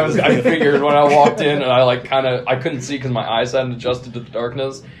person. I figured when I walked in, and I like I couldn't see because my eyes hadn't adjusted to the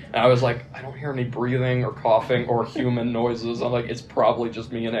darkness, and I was like, I don't hear any breathing or coughing or human noises. I'm like, it's probably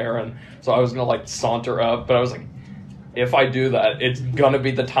just me and Aaron. So I was gonna like saunter up, but I was like, if I do that, it's gonna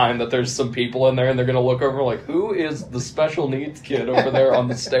be the time that there's some people in there, and they're gonna look over like, who is the special needs kid over there on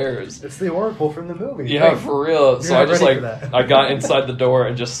the stairs? It's the Oracle from the movie. Yeah, for real. You're So I just ready like, for that. I got inside the door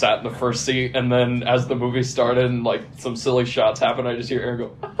and just sat in the first seat, and then as the movie started and like some silly shots happened, I just hear Aaron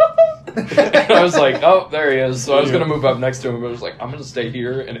go, and I was like, oh, there he is. So I was gonna move up next to him, but I was like, I'm gonna stay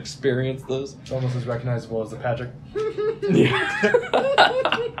here and experience this. It's almost as recognizable as the Patrick.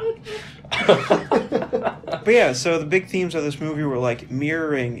 But yeah, so the big themes of this movie were like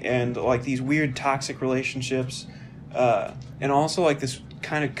mirroring and like these weird toxic relationships, and also like this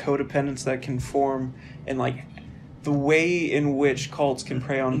kind of codependence that can form, and like the way in which cults can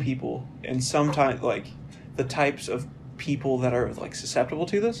prey on people, and sometimes like the types of people that are like susceptible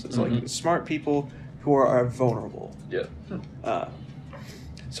to this. It's like smart people who are vulnerable. Yeah.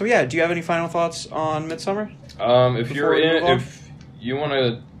 So yeah, do you have any final thoughts on Midsommar? If you want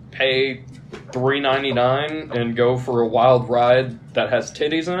to pay $3.99 and go for a wild ride that has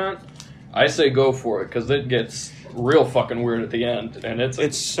titties in it, I say go for it, because it gets real fucking weird at the end, and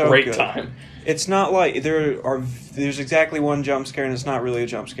it's so great good. time. It's not like there's exactly one jump scare, and it's not really a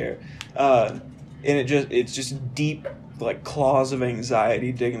jump scare, and it's just deep like claws of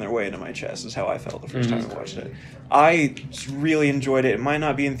anxiety digging their way into my chest is how I felt the first time I watched it. I really enjoyed it. It might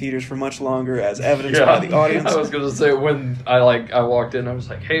not be in theaters for much longer, as evidenced by the audience. I was going to say, when I walked in, I was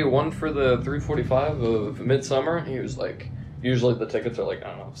like, hey, one for the $3.45 of Midsommar? And he was like, usually the tickets are like, I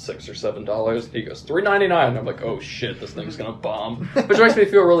don't know, $6 or $7. He goes, $3.99. And I'm like, oh shit, this thing's going to bomb. Which makes me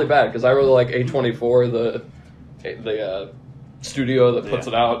feel really bad, because I really like A24, the studio that puts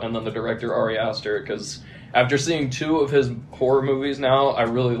it out, and then the director Ari Aster, because after seeing 2 of his horror movies now, I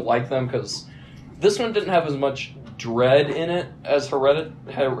really like them, because this one didn't have as much dread in it as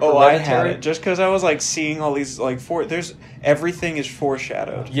Hereditary. Oh, I had it just because I was like seeing all these like everything is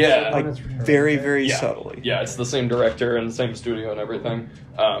foreshadowed. Yeah, like very, very subtly. Yeah, it's the same director and the same studio and everything.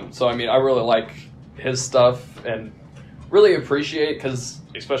 So I mean, I really like his stuff and really appreciate, because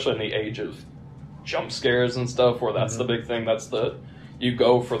especially in the age of jump scares and stuff, where that's the big thing. You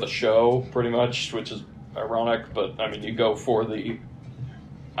go for the show pretty much, which is ironic, but I mean, you go for the,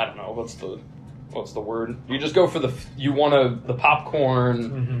 I don't know, what's the word? You just go for the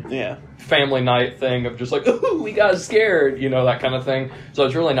popcorn, family night thing of just like, ooh, we got scared, that kind of thing. So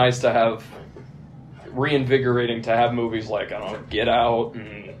it's really nice to have, reinvigorating to have movies like, I don't know, Get Out,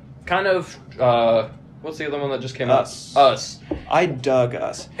 and kind of, what's the other one that just came out? Us. I dug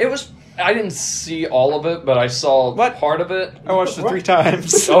Us. It was I didn't see all of it, but I saw part of it. I watched it 3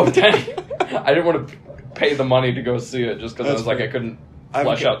 times. Oh, dang. I didn't want to pay the money to go see it just because I was like, I couldn't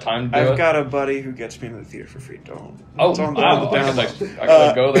flesh out time to do it. I've got a buddy who gets me into the theater for free. Don't. Oh, don't wow. I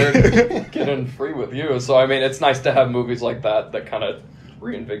could go there and get in free with you. So, I mean, it's nice to have movies like that kind of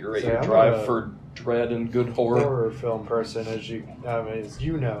reinvigorate your drive for dread and good horror film person, as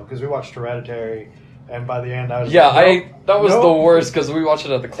you know, because we watched Hereditary, and by the end I was that was the worst because we watched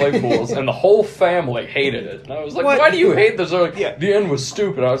it at the Claypools, and the whole family hated it. And I was like, why do you hate this? They're like, the end was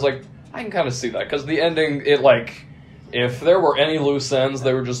stupid. I was like, I can kind of see that because the ending, if there were any loose ends,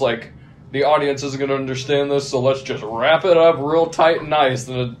 they were just like, the audience isn't going to understand this, so let's just wrap it up real tight and nice,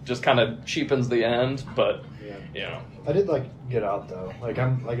 and it just kind of cheapens the end. But I did like Get Out though. Like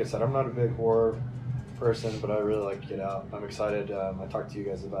I said, I'm not a big horror person, but I really like Get Out. I'm excited. I talked to you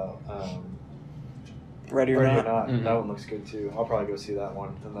guys about Ready or Not. Mm-hmm. That one looks good too. I'll probably go see that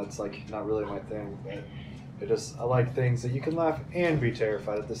one, and that's like not really my thing, but I like things that you can laugh and be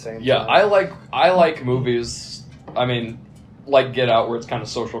terrified at the same time. Yeah, I like movies. I mean, like Get Out, where it's kind of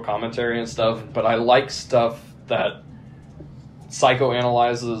social commentary and stuff. But I like stuff that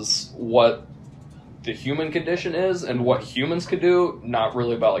psychoanalyzes what the human condition is and what humans could do. Not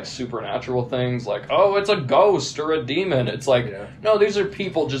really about like supernatural things, like it's a ghost or a demon. It's like no, these are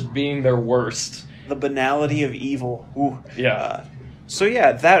people just being their worst. The banality of evil. Ooh. Yeah. So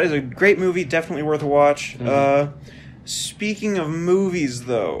yeah, that is a great movie. Definitely worth a watch. Mm-hmm. Speaking of movies,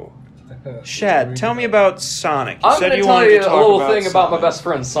 though, Shad, tell me about Sonic. I'm going to tell you a little thing about my best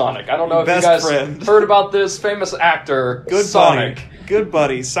friend Sonic. I don't know if you guys heard about this famous actor, Sonic. Buddy. Good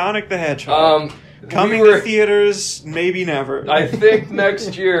buddy, Sonic the Hedgehog. Coming to theaters, maybe never. I think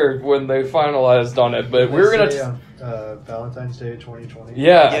next year when they finalized on it, but we were going to... Valentine's Day 2020.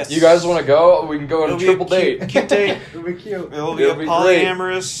 Yeah, yes. You guys want to go? We can go on a triple date. Cute date. It'll be cute. It'll be a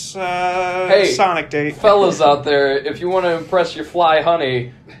polyamorous Sonic date. Fellas out there, if you want to impress your fly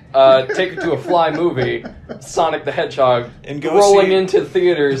honey, take her to a fly movie, Sonic the Hedgehog, and go rolling into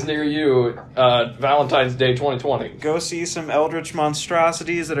theaters near you, Valentine's Day 2020. Go see some eldritch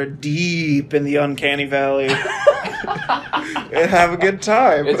monstrosities that are deep in the uncanny valley. And have a good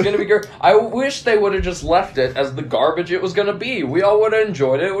time. It's going to be great. I wish they would have just left it as the garbage it was going to be. We all would have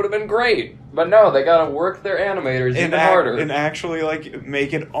enjoyed it. It would have been great. But no, they got to work their animators even harder. And actually,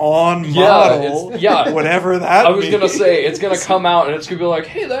 make it on model. Whatever that I was going to say, it's going to come out and it's going to be like,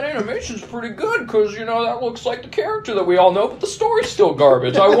 hey, that animation's pretty good because, that looks like the character that we all know, but the story's still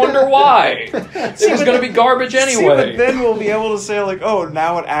garbage. I wonder why. It was going to be garbage anyway. But then we'll be able to say,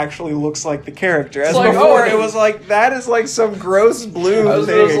 now it actually looks like the character. As before, it was like, that is like some gross blue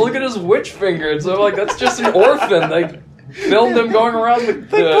thing. Look at his witch finger. It's like, that's just an orphan. They filmed him going around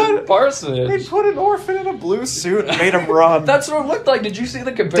the parsonage. They put an orphan in a blue suit and made him run. That's what it looked like. Did you see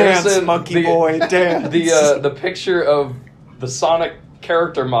the comparison? Dance, monkey boy, dance. The picture of the Sonic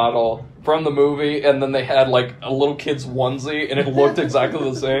character model from the movie, and then they had like a little kid's onesie, and it looked exactly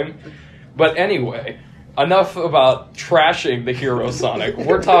the same. But anyway, enough about trashing the hero Sonic.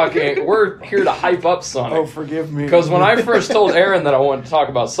 We're here to hype up Sonic. Oh, forgive me. Because when I first told Aaron that I wanted to talk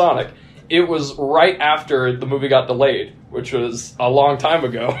about Sonic, it was right after the movie got delayed, which was a long time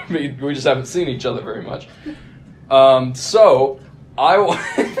ago. We just haven't seen each other very much. So I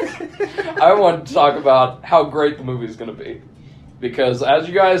want to talk about how great the movie is going to be. Because as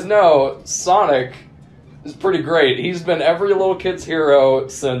you guys know, Sonic is pretty great. He's been every little kid's hero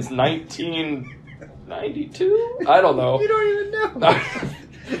since 1992? I don't know. You don't even know.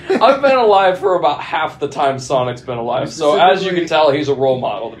 I've been alive for about half the time Sonic's been alive, so as you can tell, he's a role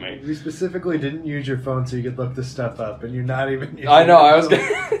model to me. We specifically didn't use your phone so you could look this stuff up, and you're not even using I know, I was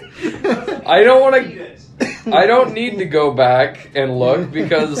gonna... I don't need to go back and look,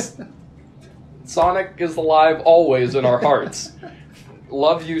 because Sonic is alive always in our hearts.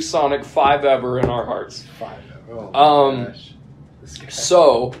 Love you, Sonic, 5 ever in our hearts. 5 ever. Oh, gosh.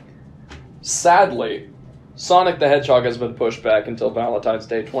 So, sadly, Sonic the Hedgehog has been pushed back until Valentine's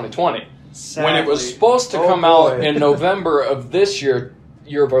Day 2020. Sadly. When it was supposed to come out in November of this year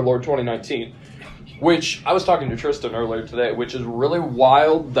of our Lord 2019. Which, I was talking to Tristan earlier today, which is really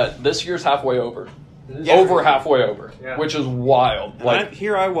wild that this year's halfway over. Halfway over. Yeah. Which is wild.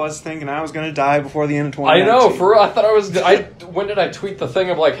 Here I was thinking I was going to die before the end of 2019. I know, for real, I thought I was... when did I tweet the thing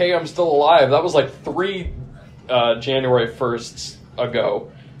of like, hey, I'm still alive? That was like 3 January 1st ago.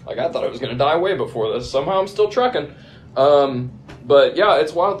 I thought I was going to die way before this. Somehow I'm still trucking. But yeah,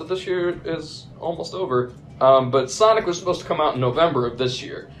 it's wild that this year is almost over. But Sonic was supposed to come out in November of this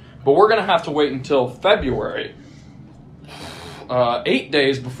year. But we're going to have to wait until February. 8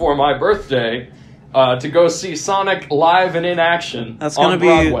 days before my birthday. to go see Sonic live and in action. That's on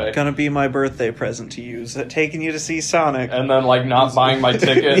Broadway. gonna be my birthday present to you. Is that taking you to see Sonic? And then like not buying my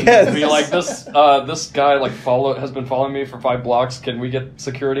ticket. Yes. Be like, this guy like has been following me for 5 blocks. Can we get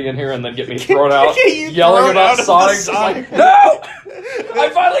security in here and then get me thrown out, yelling thrown about out of Sonic? the Just like, Sonic. no,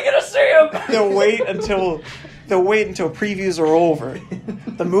 I'm finally gonna see him. They'll wait until previews are over.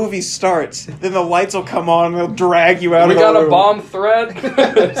 The movie starts. Then the lights will come on and they'll drag you out We of the room. got a bomb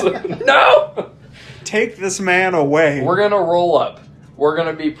thread. No. Take this man away. We're gonna roll up. We're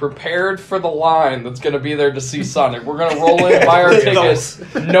gonna be prepared for the line that's gonna be there to see Sonic. We're gonna roll in, buy our tickets,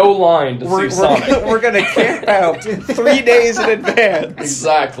 no line to see Sonic. We're gonna camp out 3 days in advance.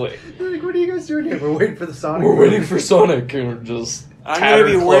 Exactly. Like, what are you guys doing here? We're waiting for the Sonic. We're waiting for Sonic, and we're just I'm gonna tattered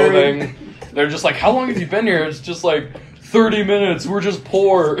be clothing. wearing- They're just like, how long have you been here? It's just like 30 minutes. We're just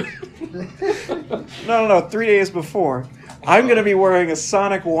poor. No, 3 days before. I'm gonna be wearing a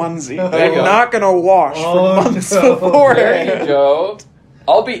Sonic onesie that There you I'm go. not gonna wash Oh, for months no. before. There you go.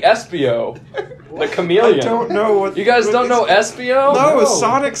 I'll be Espio, the I chameleon. don't know what. You guys don't know Espio? No, No.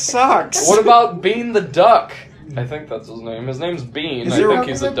 Sonic sucks. What about Bean the Duck? I think that's his name. His name's Bean. Is I there think a-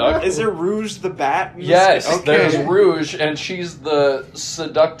 he's a duck. Is there Rouge the Bat? in this? Yes, Okay. there's Rouge, and she's the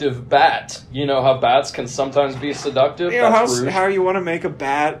seductive bat. You know how bats can sometimes be seductive? You know That's Rouge. how you want to make a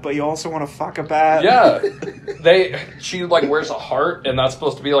bat, but you also want to fuck a bat. Yeah. She like wears a heart, and that's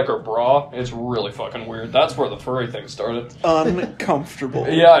supposed to be like her bra. It's really fucking weird. That's where the furry thing started. Uncomfortable.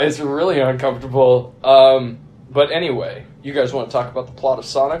 Yeah, it's really uncomfortable. But anyway, you guys want to talk about the plot of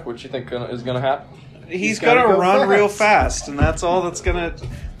Sonic? What you think is going to happen? He's gotta gonna go run fast. real fast, and that's all that's gonna.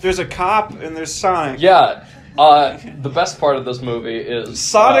 There's a cop and there's Sonic. Yeah. The best part of this movie is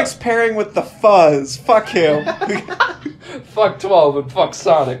Sonic's pairing with the Fuzz. Fuck him. fuck 12 and fuck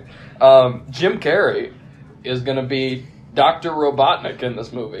Sonic. Jim Carrey is going to be Dr. Robotnik in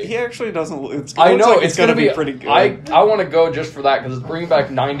this movie. He actually doesn't. It's, I know like it's gonna be pretty good. I want to go just for that because it's bringing back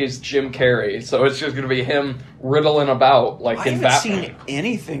 '90s Jim Carrey, so it's just gonna be him riddling about like I in haven't Batman. seen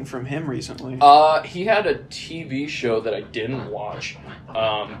anything from him recently. He had a TV show that I didn't watch,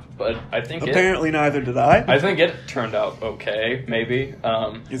 but I think Apparently, neither did I. I think it turned out okay. Maybe,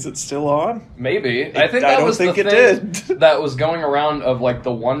 Is it still on? maybe. I think I that don't was think the it thing did. that was going around of like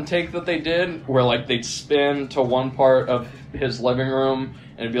the one take that they did, where like they'd spin to one part of his living room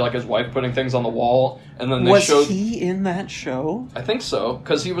and it'd be like his wife putting things on the wall, and then they Was showed. he in that show? I think so,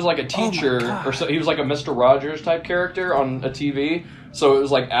 because he was like a teacher, God. or so he was like a Mr. Rogers type character on a TV. So it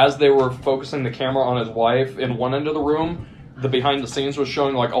was like as they were focusing the camera on his wife in one end of the room, the behind the scenes was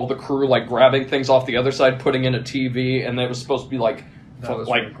showing like all the crew like grabbing things off the other side, putting in a TV, and it was supposed to be like That was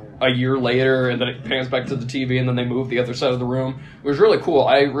like really cool. a year later, and then it pans back to the TV, and then they move the other side of the room. It was really cool.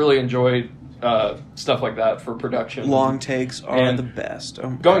 I really enjoyed stuff like that for production. Long takes are And the best. Oh,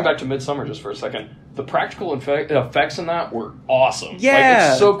 Going God. back to Midsommar just for a second, the practical effects in that were awesome. Yeah. Like,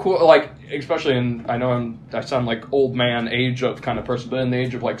 it's so cool. Like, especially in, I know I sound like old man age of kind of person, but in the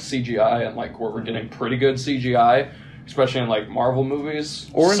age of like CGI and like where we're getting pretty good CGI, especially in like Marvel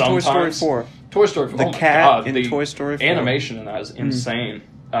movies. Or in Toy Story sometimes. 4. Toy Story 4. The oh my cat God, in the Toy Story 4. animation in that is insane.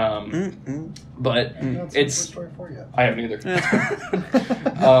 But I haven't seen it's... Toy Story 4 yet. I haven't either.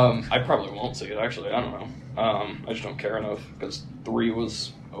 Yeah, I probably won't see it, actually. I don't know. I just don't care enough, because 3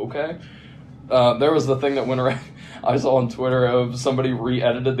 was okay. There was the thing that went around, I saw on Twitter, of somebody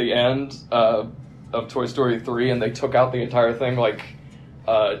re-edited the end of Toy Story 3, and they took out the entire thing, like,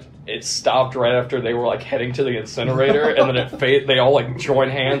 it stopped right after they were, like, heading to the incinerator, and then they all, like, join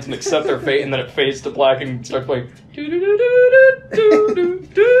hands and accept their fate, and then it fades to black and starts playing,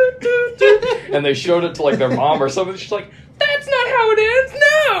 and they showed it to, like, their mom or something. She's like, that's not how it ends,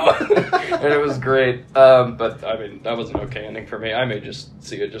 no! And it was great. But, I mean, that was an okay ending for me. I may just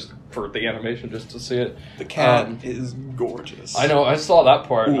see it just for the animation, just to see it. the cat is gorgeous. I know, I saw that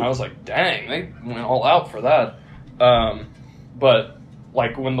part, and Ooh. I was like, dang, they went all out for that. But,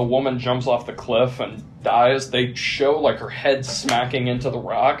 like, when the woman jumps off the cliff and dies, they show, like, her head smacking into the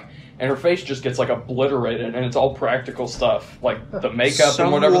rock, and her face just gets, like, obliterated, and it's all practical stuff. Like, the makeup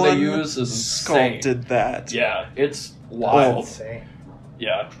and whatever they Someone use is insane. sculpted that. Yeah, it's wild. Insane.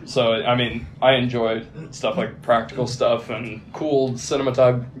 Yeah, so, I mean, I enjoy stuff like practical stuff and cool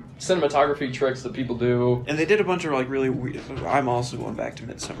cinematography tricks that people do. And they did a bunch of like really weird. I'm also going back to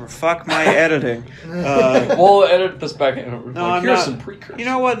Midsommar. Fuck my editing. We'll edit this back in. No, Like, I'm here's not. some precursors. You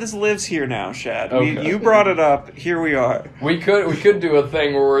know what? This lives here now, Shad. Okay. You brought it up. Here we are. We could do a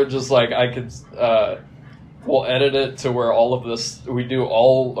thing where we're just like, we'll edit it to where all of this, we do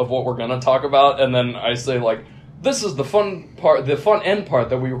all of what we're going to talk about, and then I say like, this is the fun part, the fun end part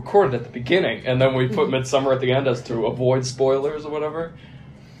that we recorded at the beginning, and then we put Midsommar at the end as to avoid spoilers or whatever.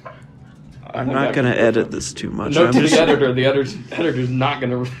 I'm not going to edit this too much. Note to the editor, the editor's not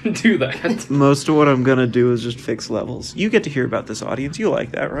going to do that. Most of what I'm going to do is just fix levels. You get to hear about this, audience. You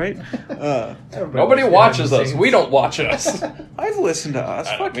like that, right? Nobody watches us. We don't watch us. I've listened to us.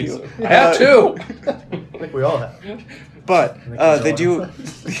 Fuck you. So. I have too. I think we all have. But they do...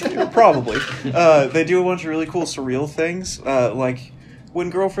 probably. They do a bunch of really cool surreal things. Like, when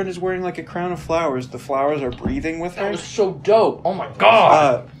Girlfriend is wearing, like, a crown of flowers, the flowers are breathing with her. That was so dope. Oh, my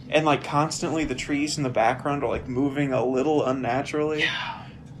God. And, like, constantly the trees in the background are, like, moving a little unnaturally. Yeah.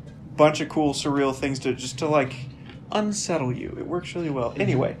 Bunch of cool, surreal things to like, unsettle you. It works really well.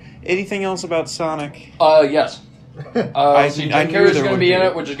 Anyway, anything else about Sonic? Yes. I Jim knew Carrey's there going to would be be. in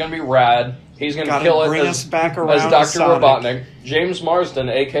it, which is going to be rad. He's going to Gotta kill it bring us back around as to Dr. Sonic. Robotnik. James Marsden,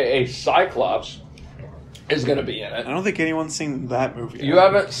 a.k.a. Cyclops, is going to be in it. I don't think anyone's seen that movie. You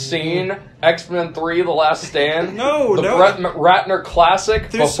haven't seen X-Men 3: The Last Stand? No, the no. Brett Ratner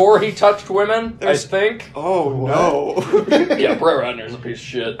classic before he touched women, I think. Oh, no. Yeah, Brett Ratner's a piece of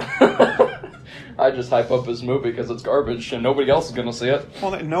shit. I just hype up his movie because it's garbage and nobody else is going to see it.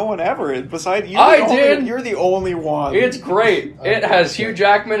 Well, no one ever. Besides you, you're the only one. It's great. It has Hugh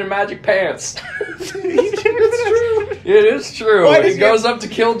Jackman in magic pants. It's true. It is true. Why He does goes up to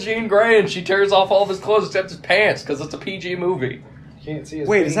kill Jean Grey and she tears off all of his clothes except his pants because it's a PG movie. Can't see his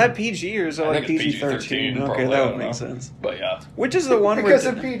Wait, vein. is that PG or is it I like think it's PG-13? PG-13, Okay, probably, that I would don't make know. sense. But yeah. Which is the one because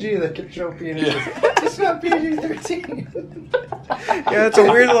where... of PG that can show penises. It's not PG-13. Yeah, it's a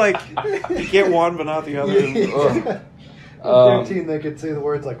weird, like, you get one but not the other. Ugh. 13, they could say the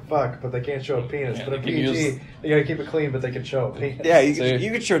words like fuck, but they can't show a penis. Yeah, but a they can PG, use- they gotta keep it clean, but they can show a penis. Yeah, See?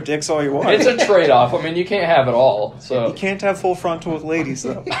 you can show dicks all you want. It's a trade-off. I mean, you can't have it all. You So can't have full frontal with ladies,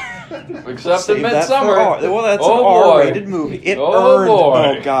 though. except in Save that for Midsommar. R. Well, that's Oh, an boy. R-rated movie. It Oh, earned...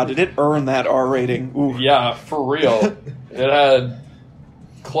 boy. Oh, God, did it earn that R rating? Ooh. Yeah, for real. It had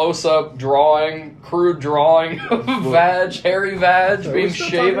close-up drawing, crude drawing of hairy vag Are being we still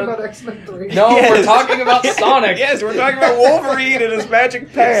shaven. talking about X-Men 3? No, we're talking about Sonic. Yes, we're talking about Wolverine and his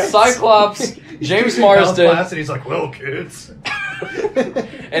magic pants. Cyclops, James Alan Marsden. Placid, he's like, well, kids.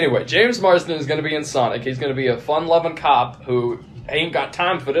 Anyway, James Marsden is going to be in Sonic. He's going to be a fun-loving cop who ain't got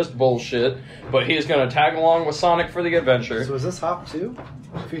time for this bullshit, but he's going to tag along with Sonic for the adventure. So is this Hop 2?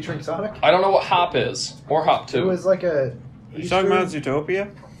 Featuring Sonic? I don't know what Hop is, or Hop It 2. was like a... You talking about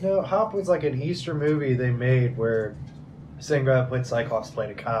Zootopia? No, Hop was like an Easter movie they made where same guy that played Cyclops played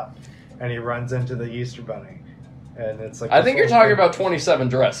a cop, and he runs into the Easter Bunny. And it's like I this think you're whole talking thing. about 27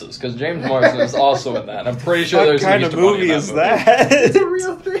 Dresses, because James Marsden is also in that. I'm pretty sure What there's kind an of Easter Bunny movie in is movie. It's a that?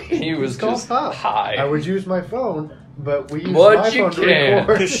 real thing. He was It's called just Hop. high. I would use my phone, but we use But my you phone to can't.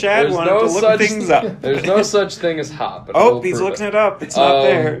 record. Because Shad There's wanted no to look such- things up. There's no such thing as Hop. but Oh, we'll he's prove looking it up. It's not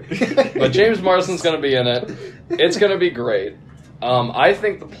there. But James Marsden's going to be in it. It's going to be great. I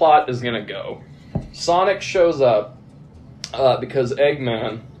think the plot is going to go. Sonic shows up because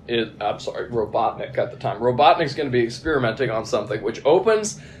Eggman Robotnik at the time. Robotnik's going to be experimenting on something, which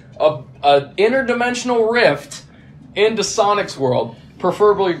opens an interdimensional rift into Sonic's world,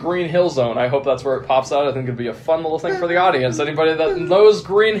 preferably Green Hill Zone. I hope that's where it pops out. I think it'd be a fun little thing for the audience. Anybody that knows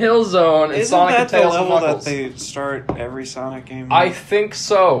Green Hill Zone and Isn't Sonic that and the Tails and level that Knuckles. they start every Sonic game with? I think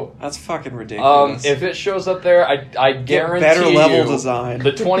so. That's fucking ridiculous. If it shows up there, I guarantee better level you design.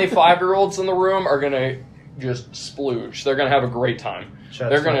 the 25-year-olds in the room are going to just splooge. They're going to have a great time. Chad's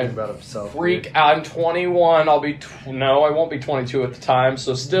They're going talking to about himself. freak. I'm 21. I'll be... No, I won't be 22 at the time,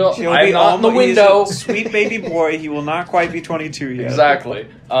 so still, He'll I'm be not in the almost- he's window. a sweet baby boy. He will not quite be 22 yet. Exactly.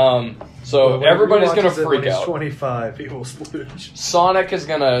 So Well, when everybody's he going to watches it freak when he's out. 25, he will splooge. Sonic is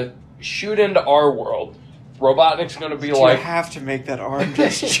going to shoot into our world. Robotnik's going to be Do like... you have to make that arm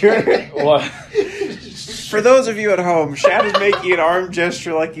gesture? What? For those of you at home, Shad is making an arm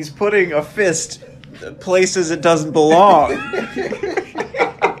gesture like he's putting a fist places it doesn't belong.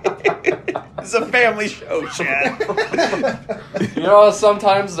 It's a family show, Shad. You know,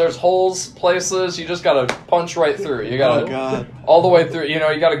 sometimes there's holes, places, you just gotta punch right through. You gotta, Oh, God. all the way through. You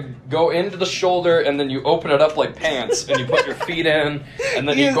know, you gotta go into the shoulder, and then you open it up like pants, and you put your feet in, and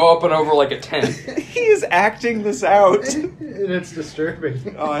then you go up and over like a tent. He is acting this out. And it's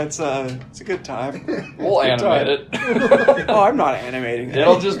disturbing. Oh, it's a good time. We'll It's a good animate time. it. Oh, I'm not animating that.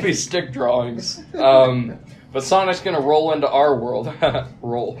 It'll just be stick drawings. But Sonic's gonna roll into our world.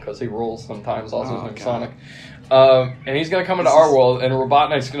 Roll, because he rolls sometimes, also Oh, named God. Sonic. And he's gonna come into our world, and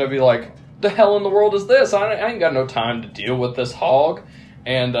Robotnik's gonna be like, the hell in the world is this? I ain't got no time to deal with this hog.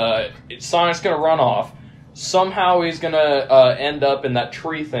 And Sonic's gonna run off. Somehow he's gonna end up in that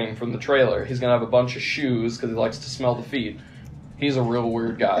tree thing from the trailer. He's gonna have a bunch of shoes, because he likes to smell the feet. He's a real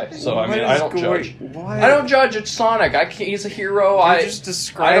weird guy. So I What mean, I is don't going- judge. What? I don't judge. It's Sonic. I can't, he's a hero. You're just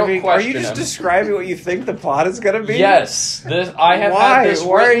describing. Are you just him. describing what you think the plot is gonna be? Yes, I have Why? had this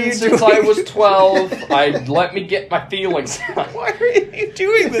Why are written you since doing I was it? 12. let me get my feelings out. Why are you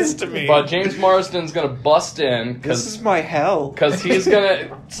doing this to me? But James Marsden's gonna bust in This is my hell. because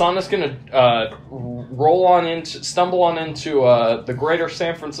Sonic's gonna stumble on into the greater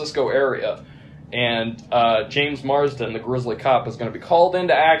San Francisco area, and James Marsden, the grizzly cop, is gonna be called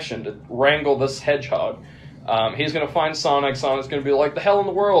into action to wrangle this hedgehog. He's gonna find Sonic. Sonic's gonna be like, the hell in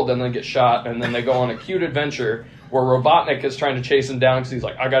the world, and then get shot, and then they go on a cute adventure where Robotnik is trying to chase him down because he's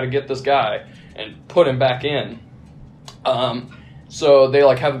like, I gotta get this guy and put him back in. So they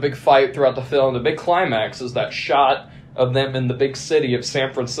like have a big fight throughout the film. The big climax is that shot of them in the big city of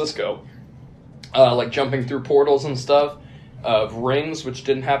San Francisco, like jumping through portals and stuff, of rings, which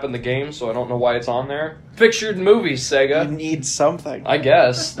didn't happen in the game, so I don't know why it's on there. Pictured movies, Sega. You need something. I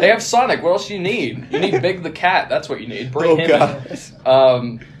guess. They have Sonic. What else do you need? You need Big the Cat. That's what you need. Bring him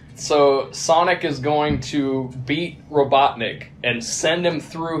in. So Sonic is going to beat Robotnik and send him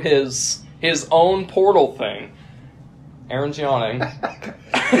through his own portal thing. Aaron's yawning. No,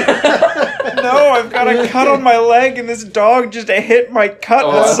 I've got a cut on my leg, and this dog just hit my cut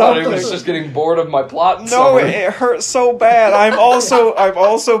with I thought something. he was just getting bored of my plot. No, summary. it hurts so bad. I'm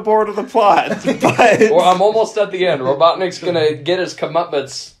also bored of the plot. But Well, I'm almost at the end. Robotnik's gonna get his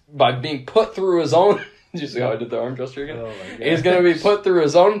comeuppance by being put through his own. Did you see how I did the arm gesture again? Oh my God. He's gonna be put through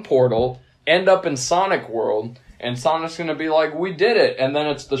his own portal, end up in Sonic World, and Sonic's gonna be like, "We did it!" And then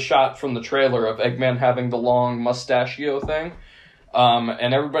it's the shot from the trailer of Eggman having the long mustachio thing,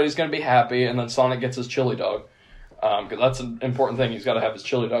 and everybody's gonna be happy. And then Sonic gets his chili dog, because that's an important thing. He's got to have his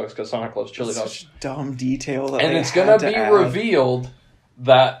chili dogs because Sonic loves chili dogs. such a dumb detail that And they it's gonna had to be add. revealed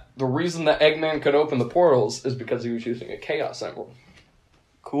that the reason that Eggman could open the portals is because he was using a Chaos Emerald.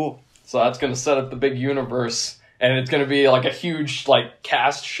 Cool. So that's gonna set up the big universe, and it's gonna be like a huge like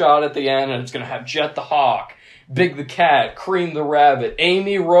cast shot at the end, and it's gonna have Jet the Hawk, Big the Cat, Cream the Rabbit,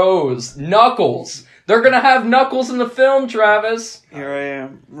 Amy Rose, Knuckles. They're gonna have Knuckles in the film, Travis. Here I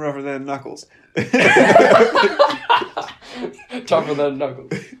am, rougher than Knuckles. Tougher than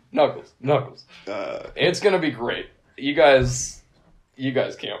Knuckles. Knuckles. It's gonna be great. You guys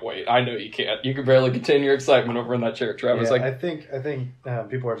can't wait. I know you can't. You can barely contain your excitement over in that chair, Travis. Yeah, Like, I think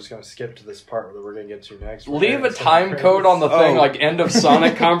people are just going to skip to this part that we're going to get to next. leave a It's time gonna code on the thing, Oh. like end of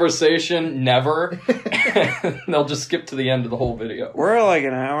Sonic conversation, never. They'll just skip to the end of the whole video. We're like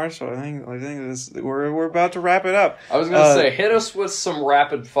an hour, so I think this we're about to wrap it up. I was gonna say, hit us with some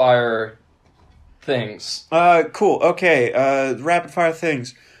rapid fire things. Cool. Okay. Rapid fire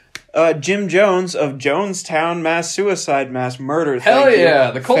things. Jim Jones of Jonestown mass suicide, mass murder. Hell thank you.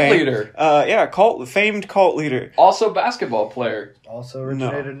 yeah, the cult leader. Yeah, famed cult leader. Also, basketball player. Also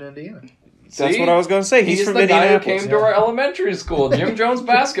originated in Indiana. That's See? what I was going to say. He's from the guy who Indianapolis. came to our elementary school. Jim Jones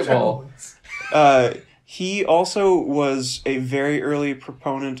basketball. He also was a very early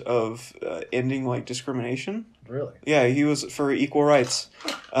proponent of ending like discrimination. Really? Yeah, he was for equal rights,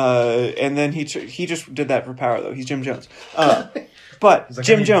 and then he just did that for power though. He's Jim Jones. But He's like, I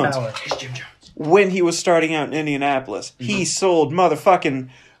Jim need Jones, power. when he was starting out in Indianapolis, he sold motherfucking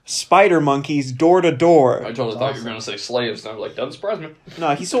spider monkeys door to door. I totally thought you were gonna say slaves, and I was like, doesn't surprise me.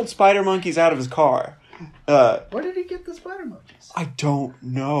 No, he sold spider monkeys out of his car. Where did he get the spider monkeys? I don't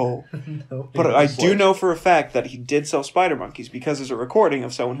know. No, But he I was do like- know for a fact that he did sell spider monkeys because there's a recording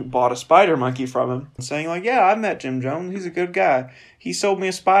of someone who bought a spider monkey from him saying like, yeah, I met Jim Jones. He's a good guy. He sold me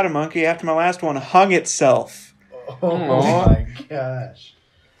a spider monkey after my last one hung itself. Oh my gosh.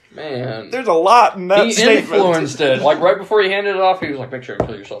 Man. There's a lot in that He statement. influenced it. Like, right before he handed it off, he was like, make sure you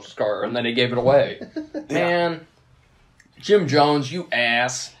kill yourself, Scar. And then he gave it away. Man. Jim Jones, you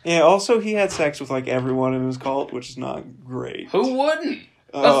ass. Yeah, also he had sex with like everyone in his cult, which is not great. Who wouldn't?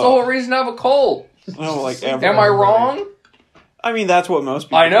 That's the whole reason to have a cult. No, like Am everyone. I wrong? I mean, that's what most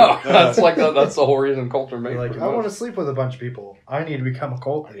people I know. do. That's the whole reason cults are made. Like, pretty I want to much. sleep with a bunch of people. I need to become a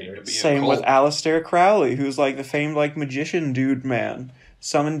cult I need leader. to be Same a with cult. Aleister Crowley, who's like the famed like magician dude man.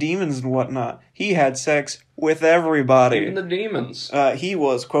 Summon demons and whatnot. He had sex with everybody. Even the demons. He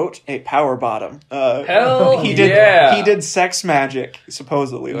was, quote, a power bottom. Hell he did, yeah. He did sex magic,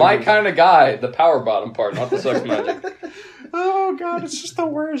 supposedly. My Like, kind of guy, the power bottom part, not the sex magic. oh, God, it's just the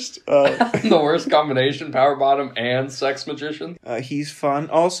worst. The worst combination, power bottom and sex magician. He's fun.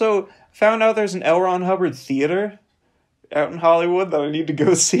 Also, found out there's an L. Ron Hubbard theater out in Hollywood that I need to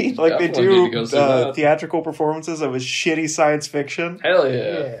go see. Like, Definitely they need to do go see that. theatrical performances of his shitty science fiction. Hell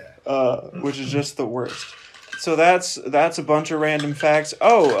yeah. Yeah. Which is just the worst. So that's a bunch of random facts.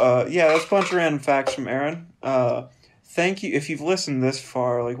 Oh, yeah, that's a bunch of random facts from Aaron. thank you. If you've listened this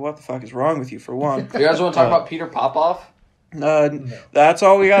far, like, what the fuck is wrong with you, for one? You guys want to talk about Peter Popoff? That's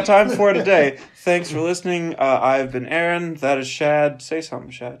all we got time for today. Thanks for listening. I've been Aaron. That is Shad. Say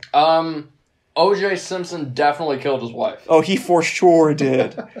something, Shad. O.J. Simpson definitely killed his wife. Oh, he for sure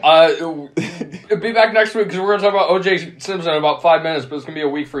did. Be back next week because we're going to talk about O.J. Simpson in about 5 minutes, but it's going to be a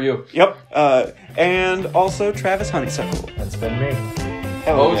week for you. Yep. And also Travis Honeysuckle. That's been me.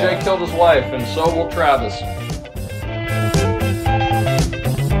 Hell O.J. yeah. killed his wife, and so will Travis.